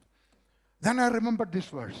verse. Then I remembered this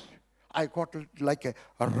verse. I got it like a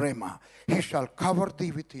rhema. He shall cover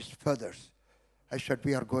thee with his feathers. I said,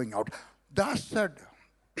 we are going out. Thus said,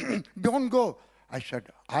 don't go. I said,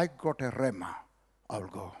 I got a rhema. I'll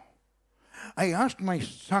go. I asked my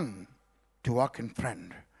son to walk in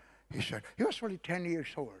front. He said, he was only 10 years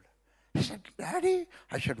old. He said, Daddy,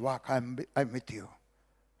 I said, walk, I'm with you.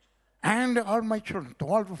 And all my children,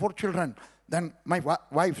 all the 4 children, then my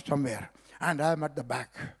wife somewhere, and I'm at the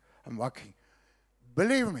back. I'm walking.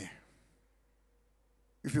 Believe me,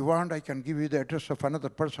 if you want, I can give you the address of another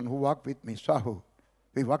person who walked with me, Sahu.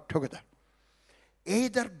 We walked together.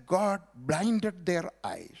 Either God blinded their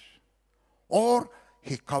eyes, or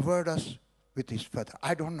he covered us with his feather.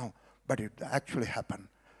 I don't know, but it actually happened.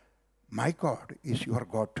 My God is your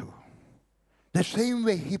God too. The same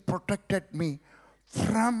way he protected me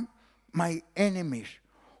from my enemies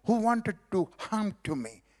who wanted to harm to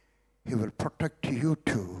me, he will protect you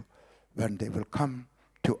too when they will come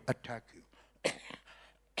to attack you.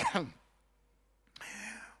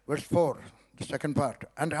 Verse 4, the second part.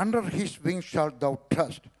 And under his wings shalt thou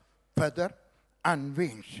trust, feather and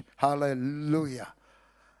wings. Hallelujah.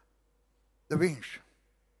 The wings.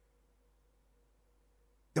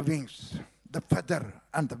 The wings. The feather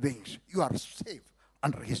and the wings. You are safe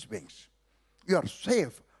under his wings. You are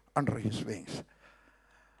safe under his wings.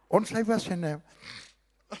 Once I was in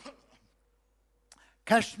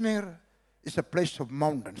Kashmir is a place of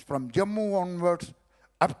mountains. From Jammu onwards,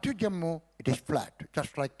 up to Jammu, it is flat,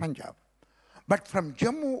 just like Punjab. But from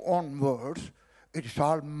Jammu onwards, it is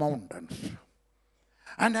all mountains.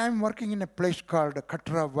 And I'm working in a place called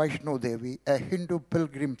Katra Vaishno Devi, a Hindu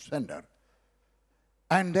pilgrim center.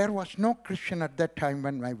 And there was no Christian at that time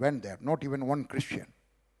when I went there, not even one Christian.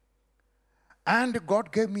 And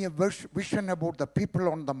God gave me a vision about the people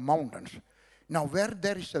on the mountains. Now, where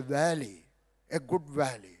there is a valley, a good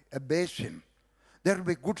valley, a basin, there will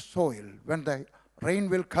be good soil. When the rain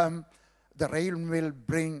will come, the rain will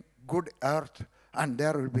bring good earth, and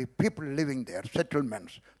there will be people living there,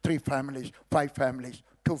 settlements, 3 families, 5 families,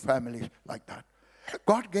 2 families, like that.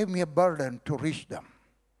 God gave me a burden to reach them.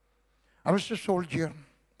 I was a soldier,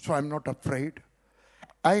 so I'm not afraid.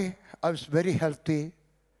 I was very healthy,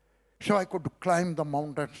 so I could climb the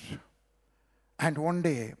mountains. And one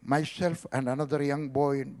day, myself and another young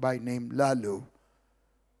boy by name Lalu,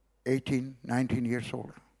 18, 19 years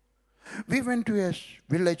old, we went to a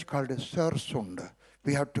village called Sarsund.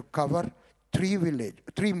 We had to cover 3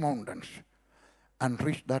 mountains and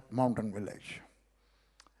reach that mountain village.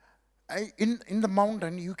 In the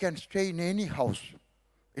mountain, you can stay in any house.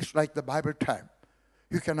 It's like the Bible time.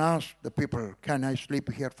 You can ask the people, can I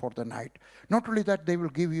sleep here for the night? Not only that, they will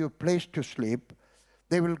give you a place to sleep,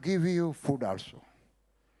 they will give you food also.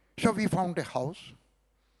 So we found a house.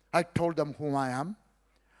 I told them who I am.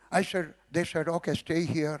 They said, okay, stay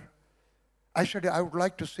here. I said, I would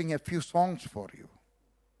like to sing a few songs for you.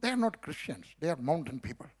 They are not Christians, they are mountain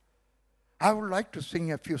people. I would like to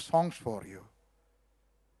sing a few songs for you.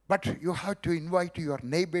 But you have to invite your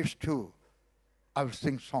neighbors too. I will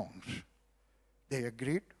sing songs. They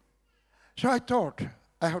agreed. So I thought,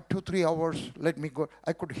 I have 2-3 hours, let me go.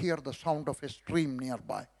 I could hear the sound of a stream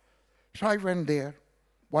nearby. So I went there,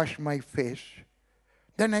 washed my face.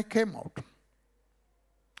 Then I came out.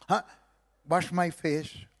 Washed my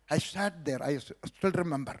face. I sat there, I still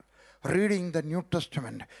remember, reading the New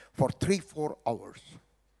Testament for 3-4 hours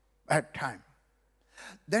at a time.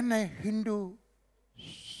 Then a Hindu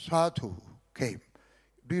sadhu came.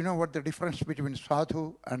 Do you know what the difference between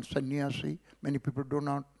sadhu and sannyasi? Many people do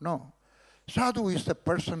not know. Sadhu is the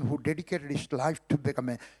person who dedicated his life to become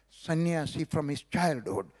a sannyasi from his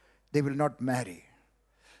childhood. They will not marry.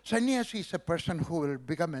 Sannyasi is a person who will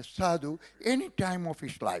become a sadhu any time of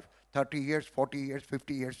his life. 30 years, 40 years,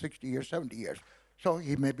 50 years, 60 years, 70 years. So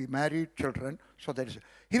he may be married, children. So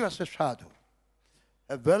he was a sadhu,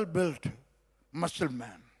 a well-built muscle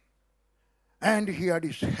man. And he had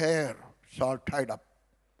his hair all tied up.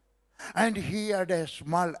 And he had a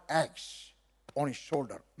small axe on his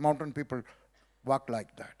shoulder. Mountain people walk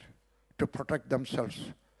like that to protect themselves.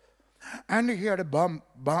 And he had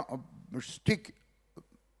a stick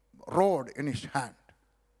rod in his hand,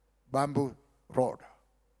 bamboo rod.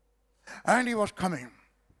 And he was coming.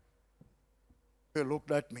 He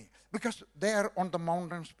looked at me. Because there on the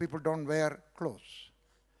mountains, people don't wear clothes.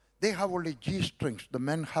 They have only G-strings. The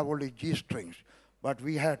men have only G-strings. But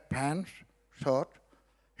we had pants, shirt.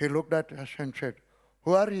 He looked at us and said,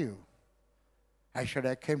 "Who are you?" I said,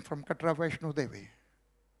 "I came from Katra Vaishno Devi."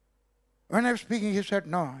 When I was speaking, he said,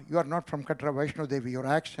 "No, you are not from Katra Vaishno Devi. Your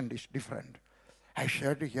accent is different." I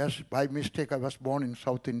said, "Yes, by mistake I was born in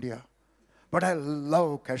South India. But I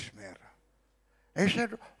love Kashmir." He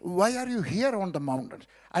said, "Why are you here on the mountains?"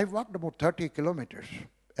 I walked about 30 kilometers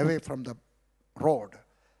away from the road.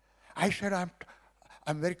 I said,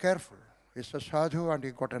 I'm very careful. He's a sadhu and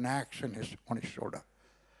he got an axe on his shoulder.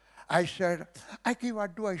 I said, I give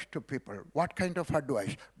advice to people. What kind of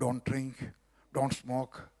advice? Don't drink, don't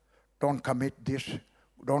smoke, don't commit this,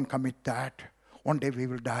 don't commit that. One day we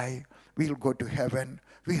will die, we'll go to heaven.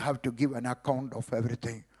 We have to give an account of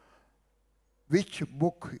everything. Which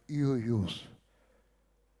book you use?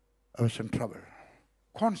 I was in trouble.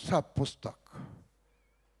 Kaun sa pustak?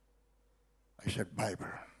 I said, Bible.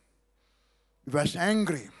 He was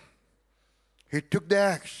angry. He took the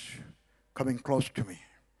axe, coming close to me,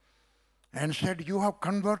 and said, "You have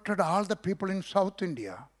converted all the people in South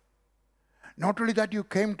India. Not only that, you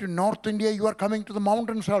came to North India, you are coming to the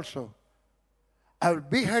mountains also. I will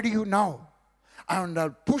behead you now, and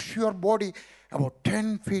I'll push your body about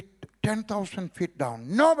 10,000 feet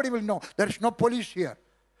down. Nobody will know. There is no police here."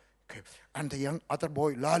 Okay. And the other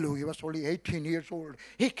boy, Lalu, he was only 18 years old.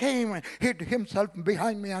 He came and hid himself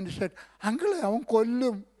behind me and he said, "Uncle,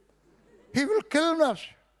 he will kill us."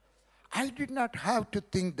 I did not have to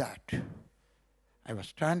think that. I was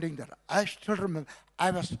standing there. I still remember.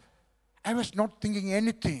 I was not thinking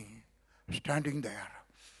anything. Standing there.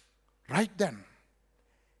 Right then,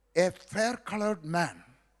 a fair-colored man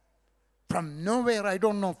from nowhere, I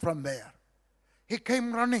don't know from where, he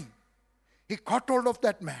came running. He caught hold of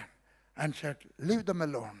that man and said, "Leave them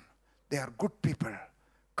alone. They are good people.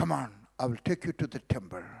 Come on, I will take you to the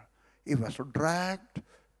temple." He was dragged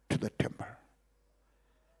to the temple.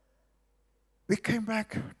 We came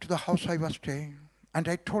back to the house I was staying, and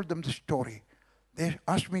I told them the story. They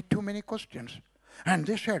asked me too many questions. And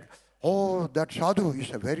they said, "Oh, that sadhu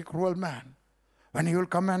is a very cruel man. When he will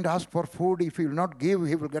come and ask for food, if he will not give,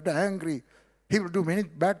 he will get angry. He will do many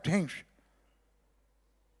bad things."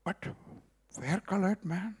 But fair-colored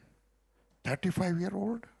man,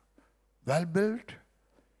 35-year-old, well-built.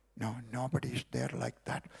 No, nobody is there like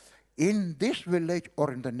that. In this village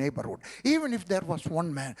or in the neighborhood, even if there was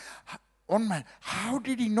one man, how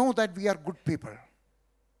did he know that we are good people?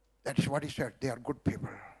 That is what he said, they are good people.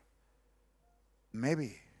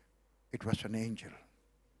 Maybe it was an angel.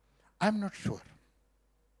 I'm not sure.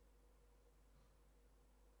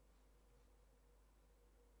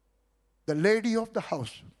 The lady of the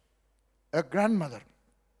house, a grandmother,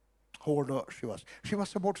 how old she was? She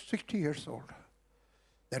was about 60 years old.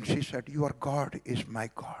 Then she said, "Your God is my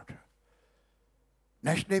God."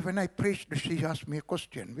 Next day when I preached, she asked me a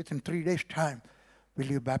question. Within 3 days' time, "Will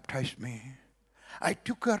you baptize me?" I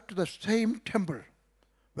took her to the same temple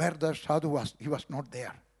where the sadhu was. He was not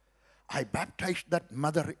there. I baptized that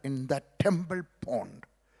mother in that temple pond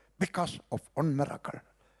because of one miracle.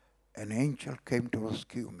 An angel came to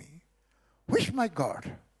rescue me. Who is my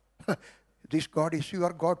God? This God is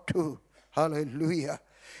your God too. Hallelujah.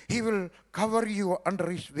 He will cover you under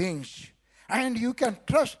his wings. And you can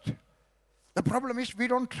trust. The problem is we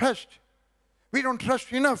don't trust. We don't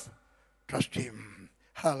trust enough. Trust him.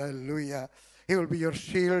 Hallelujah. He will be your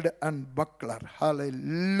shield and buckler.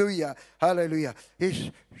 Hallelujah. Hallelujah.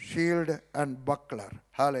 His shield and buckler.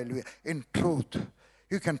 Hallelujah. In truth,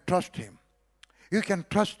 you can trust him. You can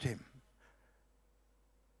trust him.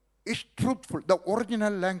 It's truthful. The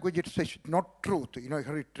original language, it says not truth. You know,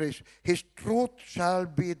 here it says, "His truth shall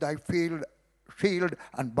be thy shield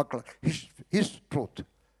and buckler." His truth.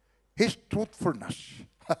 His truthfulness.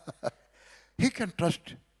 He can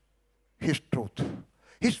trust his truth.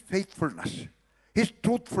 His faithfulness. His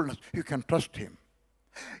truthfulness. You can trust him.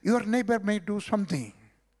 Your neighbor may do something.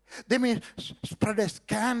 They may spread a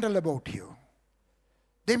scandal about you.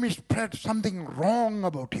 They may spread something wrong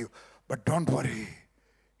about you. But don't worry.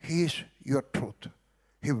 He is your truth.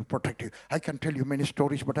 He will protect you. I can tell you many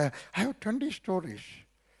stories, but I have 20 stories.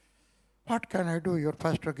 What can I do? Your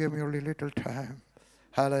pastor gave me only little time.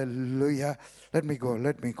 Hallelujah. Let me go.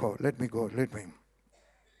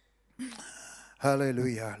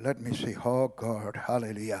 Hallelujah. Let me see. Oh God.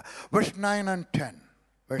 Hallelujah. Verse 9 and 10.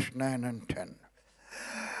 Verse 9 and 10.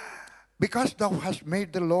 "Because thou hast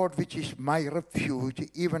made the Lord, which is my refuge,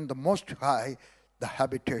 even the Most High, the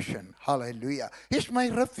habitation." Hallelujah. He's my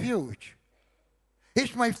refuge.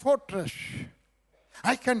 He's my fortress.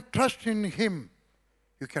 I can trust in him.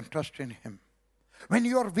 you can trust in Him. When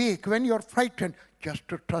you are weak, when you are frightened, just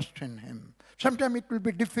to trust in Him. Sometimes it will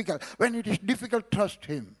be difficult. When it is difficult, trust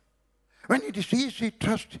Him. When it is easy,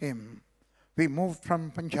 trust Him. We moved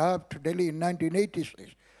from Punjab to Delhi in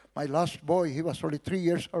 1986. My last boy, he was only 3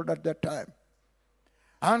 years old at that time.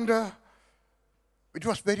 And it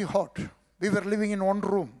was very hot. We were living in one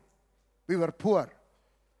room. We were poor.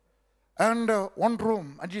 And one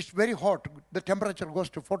room, and it's very hot. The temperature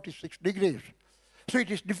goes to 46 degrees. So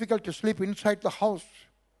it is difficult to sleep inside the house.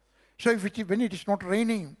 So when it is not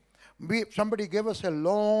raining, somebody gave us a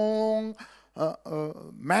long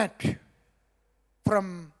mat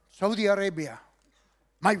from Saudi Arabia.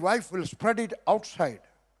 My wife will spread it outside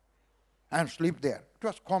and sleep there. It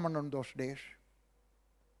was common on those days.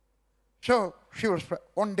 So she was,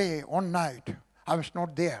 one day, one night, I was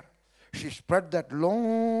not there. She spread that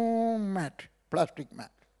long mat, plastic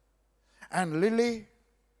mat. And Lily,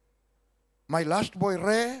 my last boy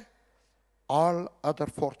Ray, all other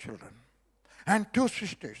 4 children. And 2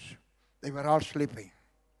 sisters, they were all sleeping.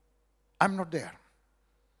 I'm not there.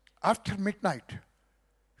 After midnight,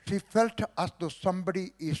 she felt as though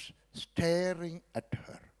somebody is staring at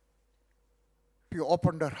her. She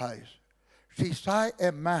opened her eyes. She saw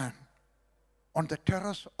a man on the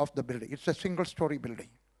terrace of the building. It's a single-story building.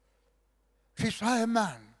 She saw a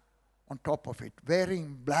man on top of it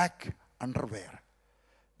wearing black underwear.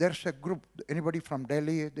 There's a group, anybody from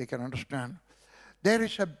Delhi, they can understand.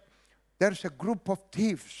 There's a group of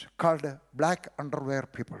thieves called black underwear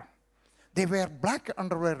people. They wear black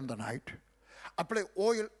underwear in the night, apply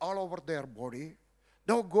oil all over their body.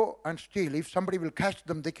 They'll go and steal. If somebody will catch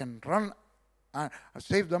them, they can run and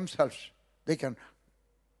save themselves. They can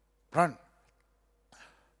run.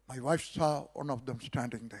 My wife saw one of them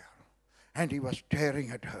standing there, and he was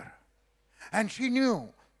staring at her. And she knew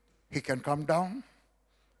he can come down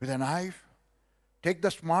with a knife, take the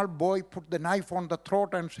small boy, put the knife on the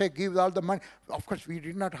throat and say, give all the money. Of course, we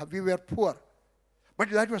did not have, we were poor. But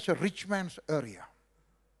that was a rich man's area.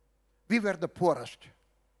 We were the poorest.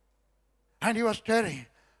 And he was staring.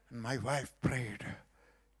 And my wife prayed,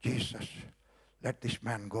 Jesus, let this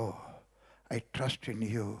man go. I trust in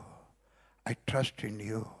you. I trust in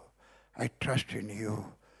you. I trust in you.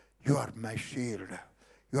 You are my shield.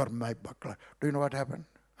 You are my buckler. Do you know what happened?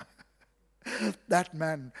 That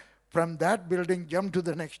man from that building jumped to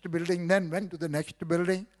the next building, then went to the next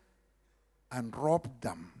building and robbed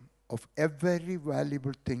them of every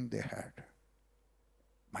valuable thing they had.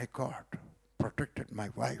 My God protected my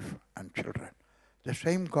wife and children. The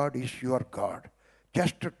same God is your God.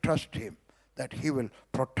 Just to trust Him that He will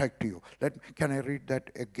protect you. Can I read that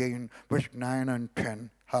again? Verse 9 and 10.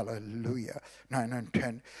 Hallelujah. 9 and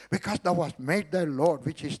 10. Because thou hast made thy Lord,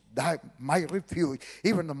 which is my refuge,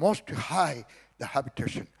 even the Most High, the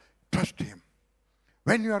habitation. Trust Him.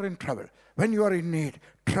 When you are in trouble, when you are in need,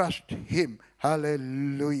 trust Him.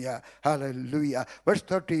 Hallelujah. Hallelujah. Verse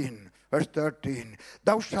 13. Verse 13.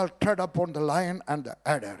 Thou shalt tread upon the lion and the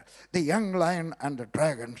adder. The young lion and the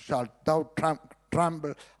dragon shalt thou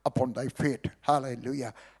trample upon thy feet.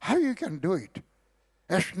 Hallelujah. How you can do it?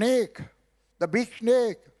 A snake. The big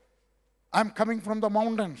snake. I'm coming from the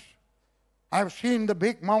mountains. I've seen the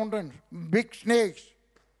big mountains, big snakes.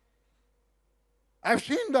 I've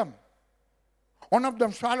seen them. One of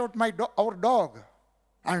them swallowed our dog.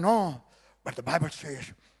 I know. But the Bible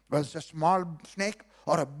says, whether it's a small snake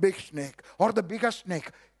or a big snake or the biggest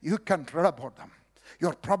snake, you can tread upon them.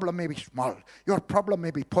 Your problem may be small. Your problem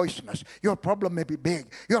may be poisonous. Your problem may be big.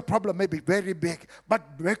 Your problem may be very big.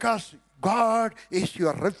 But because God is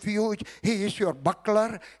your refuge, He is your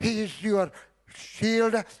buckler, He is your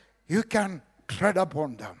shield, you can tread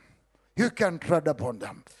upon them. You can tread upon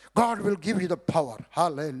them. God will give you the power.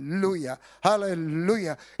 Hallelujah.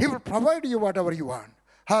 Hallelujah. He will provide you whatever you want.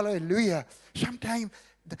 Hallelujah. Sometimes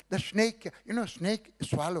the snake, snake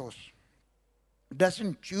swallows.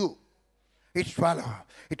 Doesn't chew. It swallows.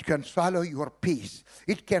 It can swallow your peace.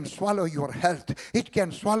 It can swallow your health. It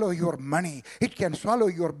can swallow your money. It can swallow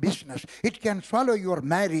your business. It can swallow your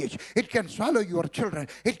marriage. It can swallow your children.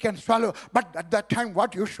 It can swallow. But at that time,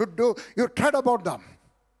 what you should do, you tread about them.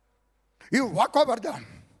 You walk over them.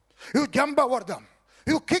 You jump over them.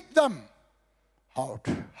 You kick them out.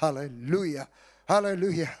 Hallelujah.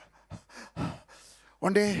 Hallelujah.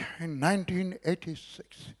 One day in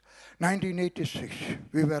 1986,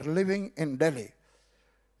 we were living in Delhi,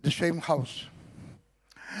 the same house.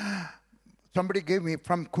 Somebody gave me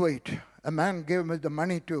from Kuwait. A man gave me the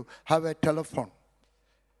money to have a telephone.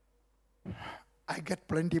 I get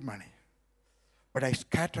plenty money, but I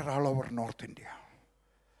scatter all over North India.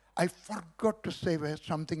 I forgot to save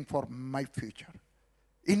something for my future.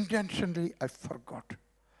 Intentionally, I forgot.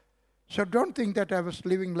 So don't think that I was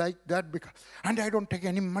living like that. And I don't take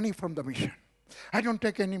any money from the mission. I don't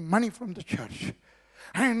take any money from the church.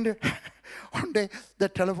 And one day,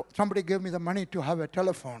 somebody gave me the money to have a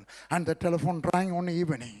telephone, and the telephone rang one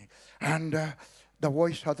evening. And the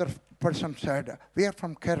voice, other person said, "We are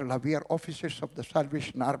from Kerala. We are officers of the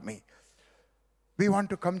Salvation Army. We want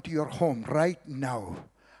to come to your home right now."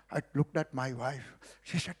 I looked at my wife.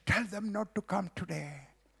 She said, "Tell them not to come today.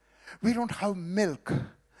 We don't have milk.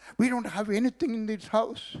 We don't have anything in this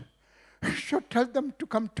house. So tell them to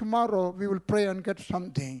come tomorrow. We will pray and get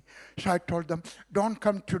something." So I told them, "Don't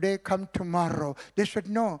come today, come tomorrow." They said,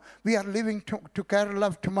 "No, we are leaving to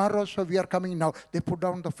Kerala tomorrow, so we are coming now." They put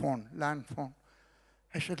down the phone, land phone.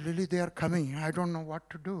 I said, "Lily, they are coming. I don't know what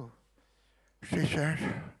to do." She said,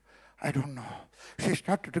 "I don't know." She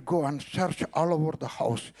started to go and search all over the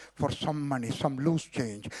house for some money, some loose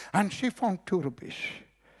change. And she found 2 rupees.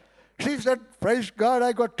 She said, "Praise God,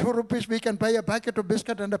 I got 2 rupees. We can buy a packet of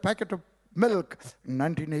biscuit and a packet of milk." In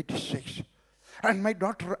 1986. And my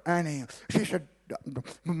daughter Annie, she said,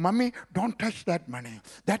 "Mommy, don't touch that money.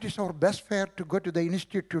 That is our best fare to go to the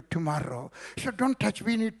institute tomorrow." She said, "Don't touch.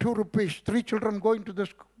 We need 2 rupees. 3 children going to the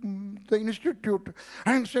institute."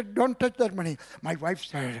 And said, "Don't touch that money." My wife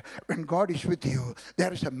said, "When God is with you,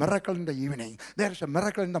 there is a miracle in the evening. There is a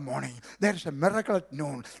miracle in the morning. There is a miracle at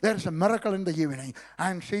noon. There is a miracle in the evening."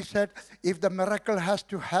 And she said, "If the miracle has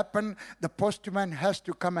to happen, the postman has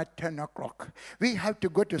to come at 10 o'clock. We have to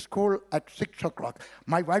go to school at 6 o'clock.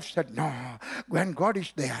 My wife said, "No, when God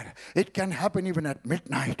is there, it can happen even at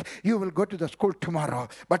midnight. You will go to the school tomorrow.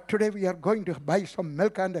 But today we are going to buy some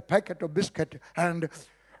milk and a packet of biscuit." And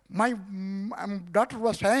my daughter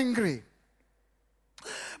was angry.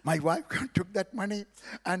 My wife took that money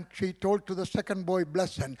and she told to the second boy,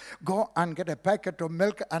 Blessing, "Go and get a packet of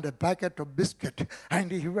milk and a packet of biscuit."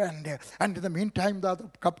 And he went. And in the meantime, the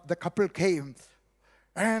couple came.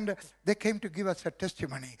 And they came to give us a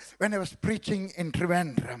testimony. When I was preaching in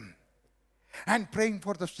Trivandrum and praying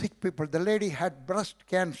for the sick people, the lady had breast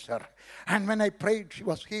cancer. And when I prayed, she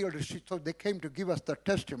was healed. So they came to give us the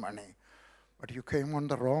testimony. But you came on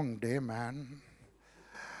the wrong day, man.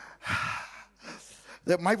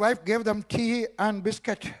 My wife gave them tea and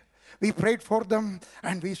biscuit. We prayed for them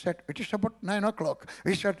and we said, it is about 9 o'clock.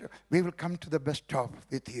 We said, we will come to the bus stop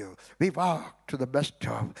with you. We walked to the bus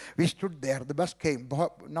stop. We stood there. The bus came,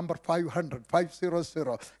 number 500,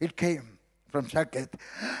 500. It came from Saket.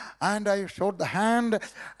 And I showed the hand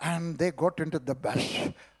and they got into the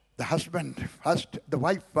bus. The husband first, the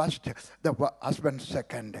wife first, the husband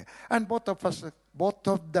second. And both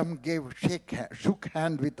of them shook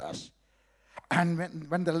hand with us. And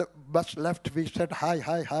when the bus left, we said, hi,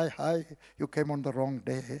 hi, hi, hi. You came on the wrong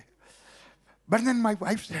day. But then my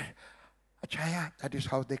wife said, Achaya, that is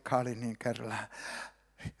how they call it in Kerala.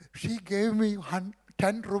 She gave me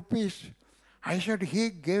 10 rupees. I said,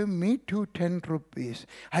 he gave me 10 rupees.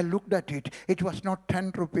 I looked at it. It was not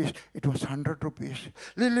 10 rupees. It was 100 rupees.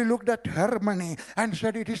 Lily looked at her money and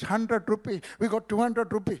said, it is 100 rupees. We got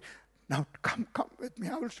 200 rupees. Now, come with me.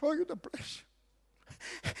 I will show you the place.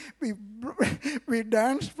 We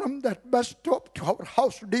danced from that bus stop to our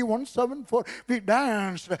house, D174. We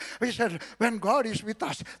danced. We said, when God is with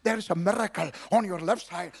us, there is a miracle on your left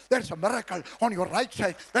side. There is a miracle on your right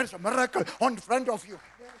side. There is a miracle on front of you.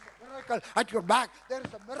 At your back, there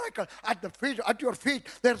is a miracle at your feet.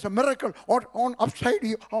 There is a miracle on upside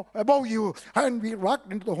you, above you. And we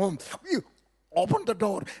walked into the home. We opened the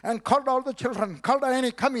door and called all the children. Called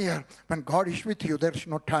Annie, come here. When God is with you, there is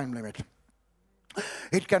no time limit.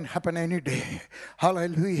 It can happen any day.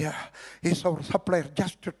 Hallelujah. He's our supplier.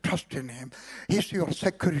 Just to trust in Him. He's your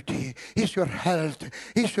security. He's your health.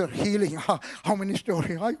 He's your healing. How many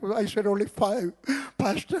stories? I said only 5.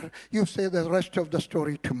 Pastor, you say the rest of the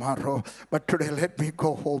story tomorrow. But today let me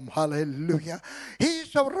go home. Hallelujah.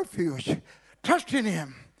 He's our refuge. Trust in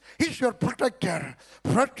Him. He's your protector.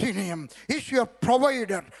 Trust in Him. He's your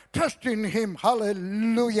provider. Trust in Him.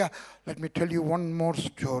 Hallelujah. Let me tell you one more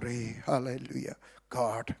story. Hallelujah.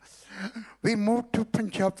 God. We moved to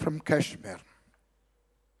Punjab from Kashmir.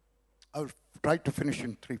 I'll try to finish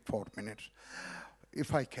in 3-4 minutes.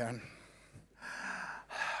 If I can.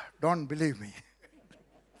 Don't believe me.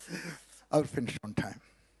 I'll finish on time.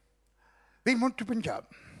 We moved to Punjab.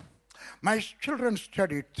 My children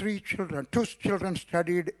studied, 2 children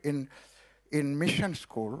studied in mission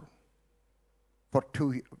school for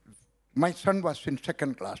 2 years. My son was in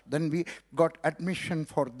 2nd class. Then we got admission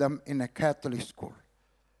for them in a Catholic school.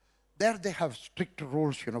 There they have strict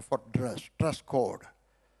rules, for dress code.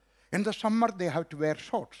 In the summer, they have to wear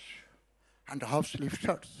shorts and half-sleeve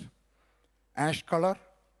shirts, ash color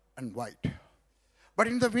and white. But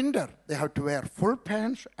in the winter, they have to wear full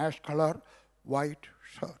pants, ash color, white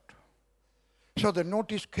shirt. So the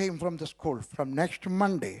notice came from the school, from next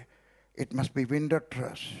Monday, it must be winter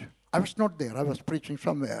dress. I was not there. I was preaching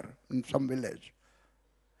somewhere in some village.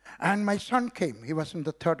 And my son came. He was in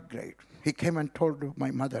the 3rd grade. He came and told my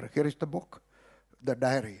mother, here is the book, the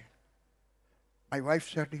diary. My wife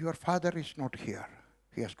said, your father is not here.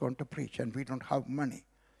 He has gone to preach and we don't have money.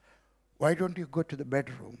 Why don't you go to the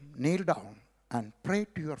bedroom, kneel down and pray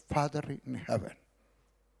to your Father in heaven?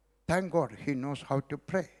 Thank God he knows how to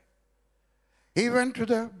pray. He went to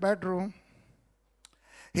the bedroom.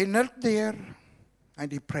 He knelt there and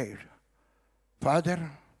he prayed.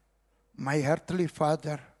 Father, my earthly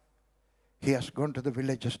father, he has gone to the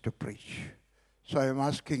villages to preach. So I am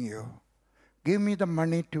asking you, give me the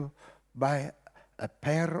money to buy a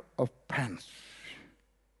pair of pants,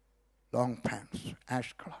 long pants,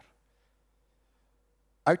 ash color.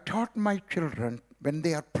 I taught my children, when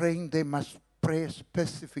they are praying, they must pray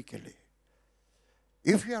specifically.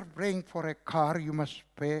 If you are praying for a car, you must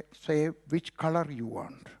say which color you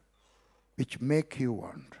want, which make you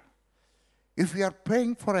want. If you are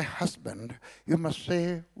praying for a husband, you must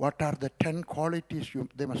say what are the 10 qualities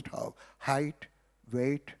they must have. Height,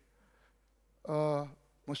 weight,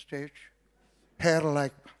 mustache, hair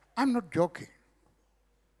like. I'm not joking.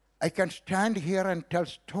 I can stand here and tell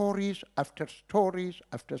stories after stories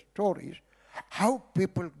after stories how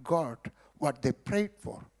people got what they prayed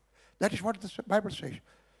for. That is what the Bible says.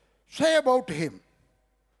 Say about him.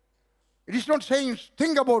 It is not saying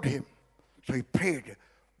think about him. So he prayed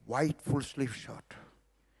white full sleeve shirt,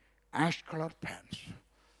 ash colored pants.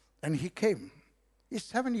 And he came. He's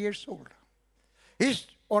 7 years old.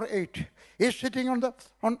 Or 8. He's sitting on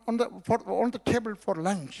the table for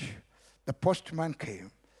lunch. The postman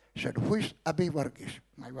came. Said, who is Abhi Varghese?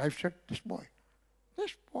 My wife said, this boy.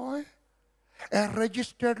 This boy? A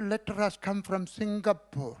registered letter has come from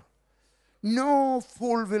Singapore. No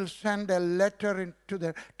fool will send a letter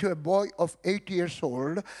to a boy of 8 years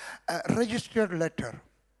old, a registered letter.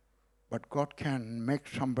 But God can make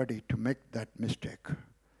somebody to make that mistake.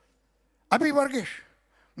 Abhi Varghese,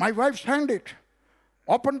 my wife signed it.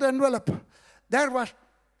 Opened the envelope. There was,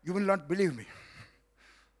 you will not believe me.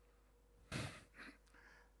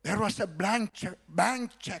 There was a bank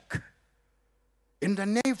check in the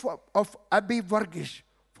name of Abhi Varghese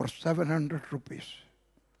for 700 rupees.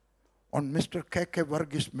 On Mr. K.K.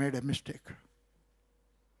 Varghese made a mistake.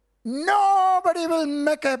 Nobody will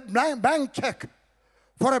make a bank check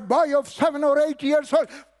for a boy of 7 or 8 years old.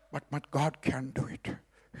 But God can do it.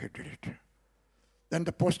 He did it. Then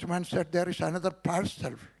the postman said, there is another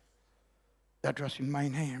parcel that was in my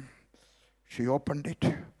name. She opened it.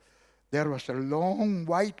 There was a long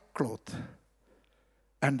white cloth.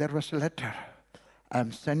 And there was a letter.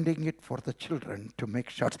 I'm sending it for the children to make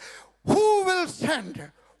shirts. Who will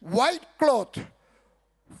send white cloth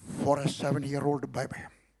for a 7-year-old baby?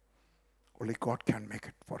 Only God can make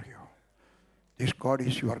it for you. This God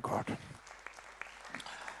is your God.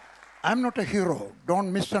 I'm not a hero.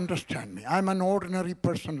 Don't misunderstand me. I'm an ordinary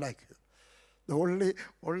person like you. The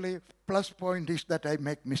only plus point is that I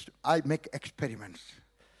make experiments.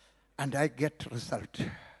 And I get result.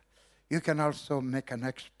 You can also make an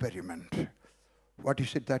experiment. What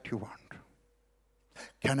is it that you want?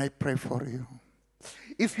 Can I pray for you?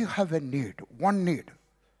 If you have a need, one need,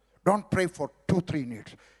 don't pray for 2, 3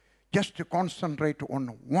 needs. Just to concentrate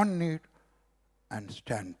on one need and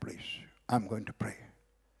stand, please. I'm going to pray.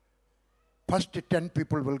 First 10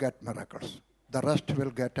 people will get miracles. The rest will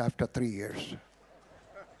get after 3 years.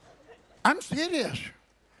 I'm serious.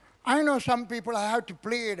 I know some people I have to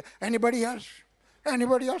plead. Anybody else?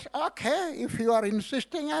 Anybody else? Okay, if you are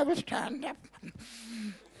insisting, I will stand up.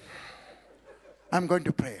 I'm going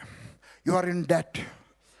to pray. You are in debt.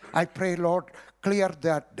 I pray, Lord, clear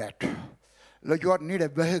that debt. Lord, you need a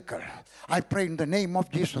vehicle. I pray in the name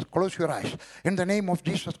of Jesus, close your eyes. In the name of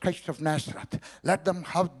Jesus Christ of Nazareth, let them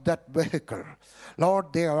have that vehicle.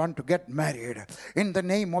 Lord, they want to get married. In the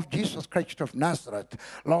name of Jesus Christ of Nazareth,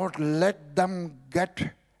 Lord, let them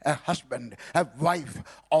get a husband, a wife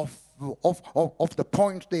of the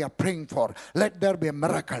points they are praying for. Let there be a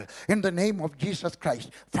miracle in the name of Jesus Christ.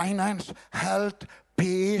 Finance, health,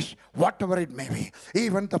 peace, whatever it may be.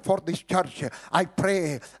 Even for this church, I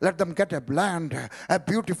pray, let them get a land, a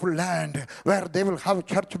beautiful land where they will have a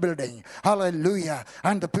church building. Hallelujah.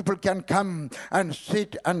 And the people can come and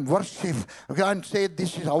sit and worship and say,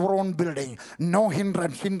 this is our own building. No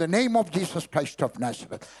hindrance in the name of Jesus Christ of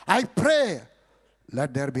Nazareth. I pray,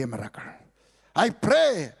 let there be a miracle. I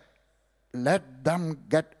pray, let them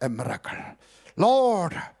get a miracle.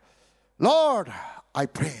 Lord, I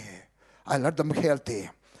pray. I let them healthy.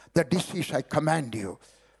 The disease, I command you.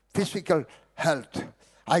 Physical health,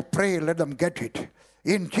 I pray, let them get it.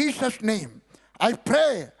 In Jesus' name, I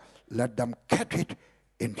pray, let them get it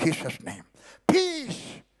in Jesus' name. Peace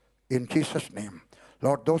in Jesus' name.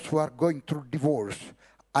 Lord, those who are going through divorce,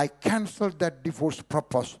 I cancel that divorce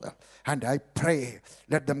proposal and I pray,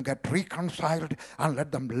 let them get reconciled and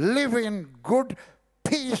let them live in good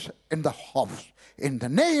peace in the house. In the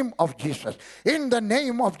name of Jesus. In the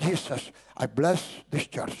name of Jesus, I bless this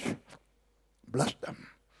church. Bless them.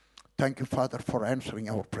 Thank you, Father, for answering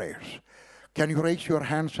our prayers. Can you raise your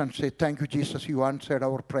hands and say, thank you, Jesus, you answered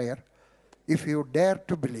our prayer? If you dare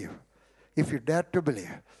to believe,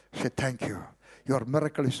 say thank you. Your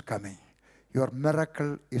miracle is coming. Your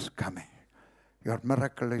miracle is coming. Your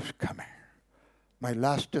miracle is coming. My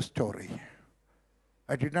last story.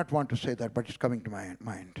 I did not want to say that, but it's coming to my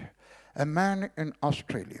mind. A man in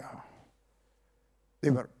Australia. They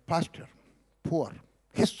were pastor, poor.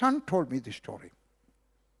 His son told me this story.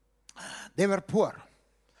 They were poor,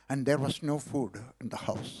 and there was no food in the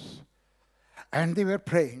house. And they were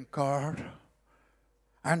praying, God,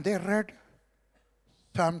 and they read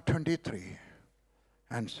Psalm 23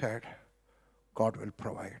 and said, God will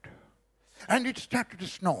provide. And it started to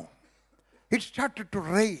snow. It started to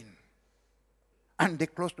rain. And they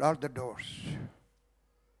closed all the doors.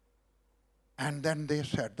 And then they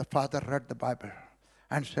said, the father read the Bible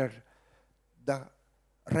and said, the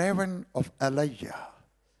raven of Elijah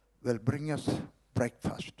will bring us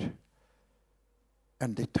breakfast.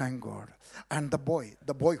 And they thank God. And the boy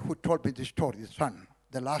who told me this story, the son,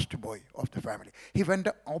 the last boy of the family, he went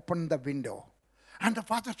to open the window. And the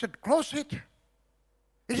father said, close it.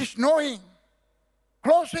 It is snowing.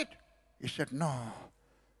 Close it. He said, no.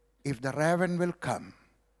 If the raven will come,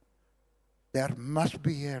 there must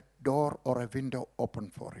be a door or a window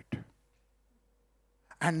open for it.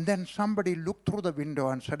 And then somebody looked through the window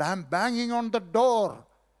and said, I'm banging on the door.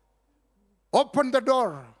 Open the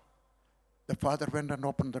door. The father went and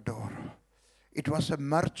opened the door. It was a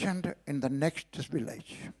merchant in the next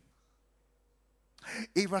village.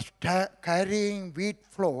 He was carrying wheat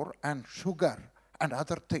flour and sugar and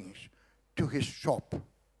other things to his shop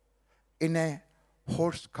in a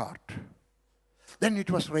horse cart. Then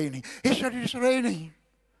it was raining. He said, it's raining.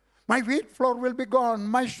 My wheat flour will be gone.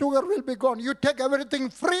 My sugar will be gone. You take everything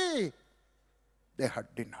free. They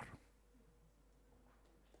had dinner.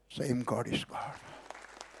 Same God is God.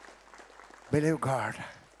 Believe God.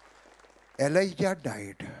 Elijah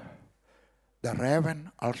died. The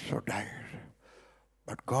raven also died.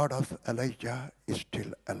 But God of Elijah is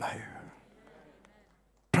still alive.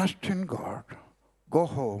 Trust in God. Go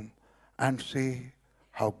home and see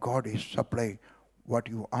how God is supplying what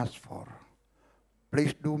you ask for.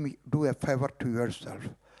 Please do a favor to yourself.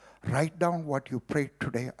 Write down what you prayed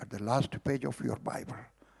today at the last page of your Bible,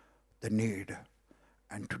 the need,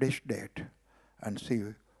 and today's date, and see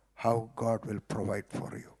how God will provide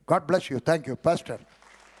for you. God bless you. Thank you, Pastor.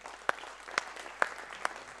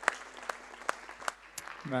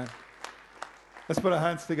 Man. Let's put our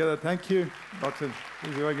hands together. Thank you, Dr.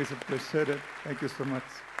 Varghese. Appreciate it. Thank you so much.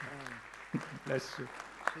 Bless you.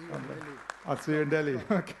 See you in Delhi. I'll see you in Delhi.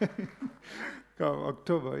 Okay.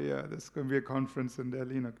 October, yeah. There's going to be a conference in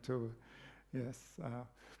Delhi in October. Yes.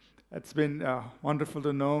 It's been wonderful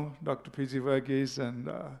to know Dr. P.G. Varghese and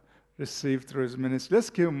receive through his ministry. Let's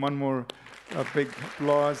give him one more big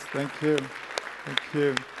applause. Thank you. Thank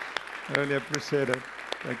you. I really appreciate it.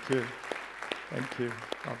 Thank you. Thank you.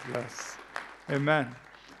 God bless. Amen.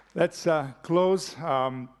 Let's close.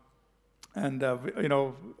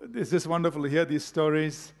 It's just wonderful to hear these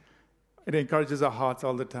stories. It encourages our hearts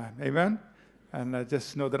all the time. Amen? And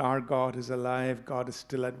just know that our God is alive. God is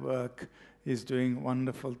still at work. He's doing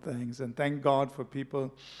wonderful things. And thank God for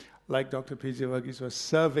people like Dr. P.G. Varghese who are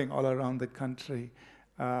serving all around the country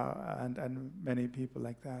and many people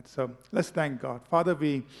like that. So let's thank God. Father,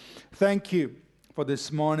 we thank you for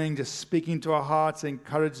this morning, just speaking to our hearts,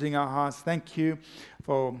 encouraging our hearts. Thank you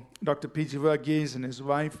for Dr. P.G. Varghese and his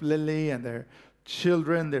wife, Lily, and their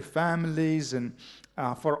children, their families, and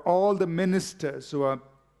for all the ministers who are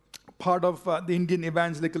part of the Indian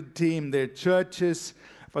Evangelical team, their churches,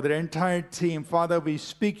 for their entire team. Father, we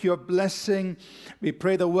speak your blessing. We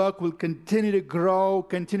pray the work will continue to grow,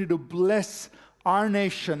 continue to bless our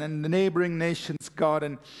nation and the neighboring nations, God.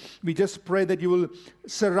 And we just pray that you will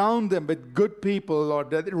surround them with good people, Lord,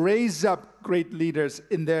 that raise up great leaders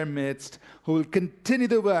in their midst who will continue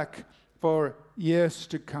the work for years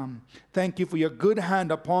to come. Thank you for your good hand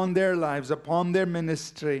upon their lives, upon their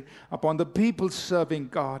ministry, upon the people serving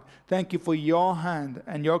God. Thank you for your hand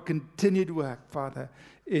and your continued work, Father,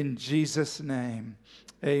 in Jesus' name.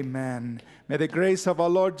 Amen. May the grace of our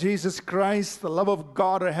Lord Jesus Christ, the love of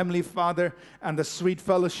God, our Heavenly Father, and the sweet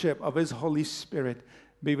fellowship of His Holy Spirit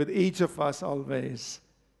be with each of us always.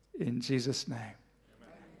 In Jesus' name.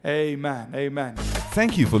 Amen. Amen.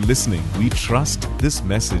 Thank you for listening. We trust this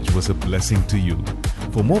message was a blessing to you.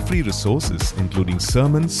 For more free resources, including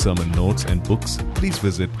sermons, sermon notes, and books, please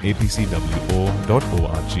visit apcwo.org.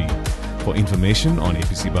 For information on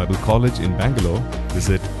APC Bible College in Bangalore,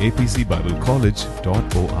 visit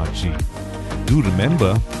apcbiblecollege.org. Do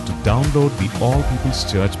remember to download the All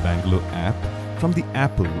People's Church Bangalore app from the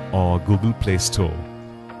Apple or Google Play Store.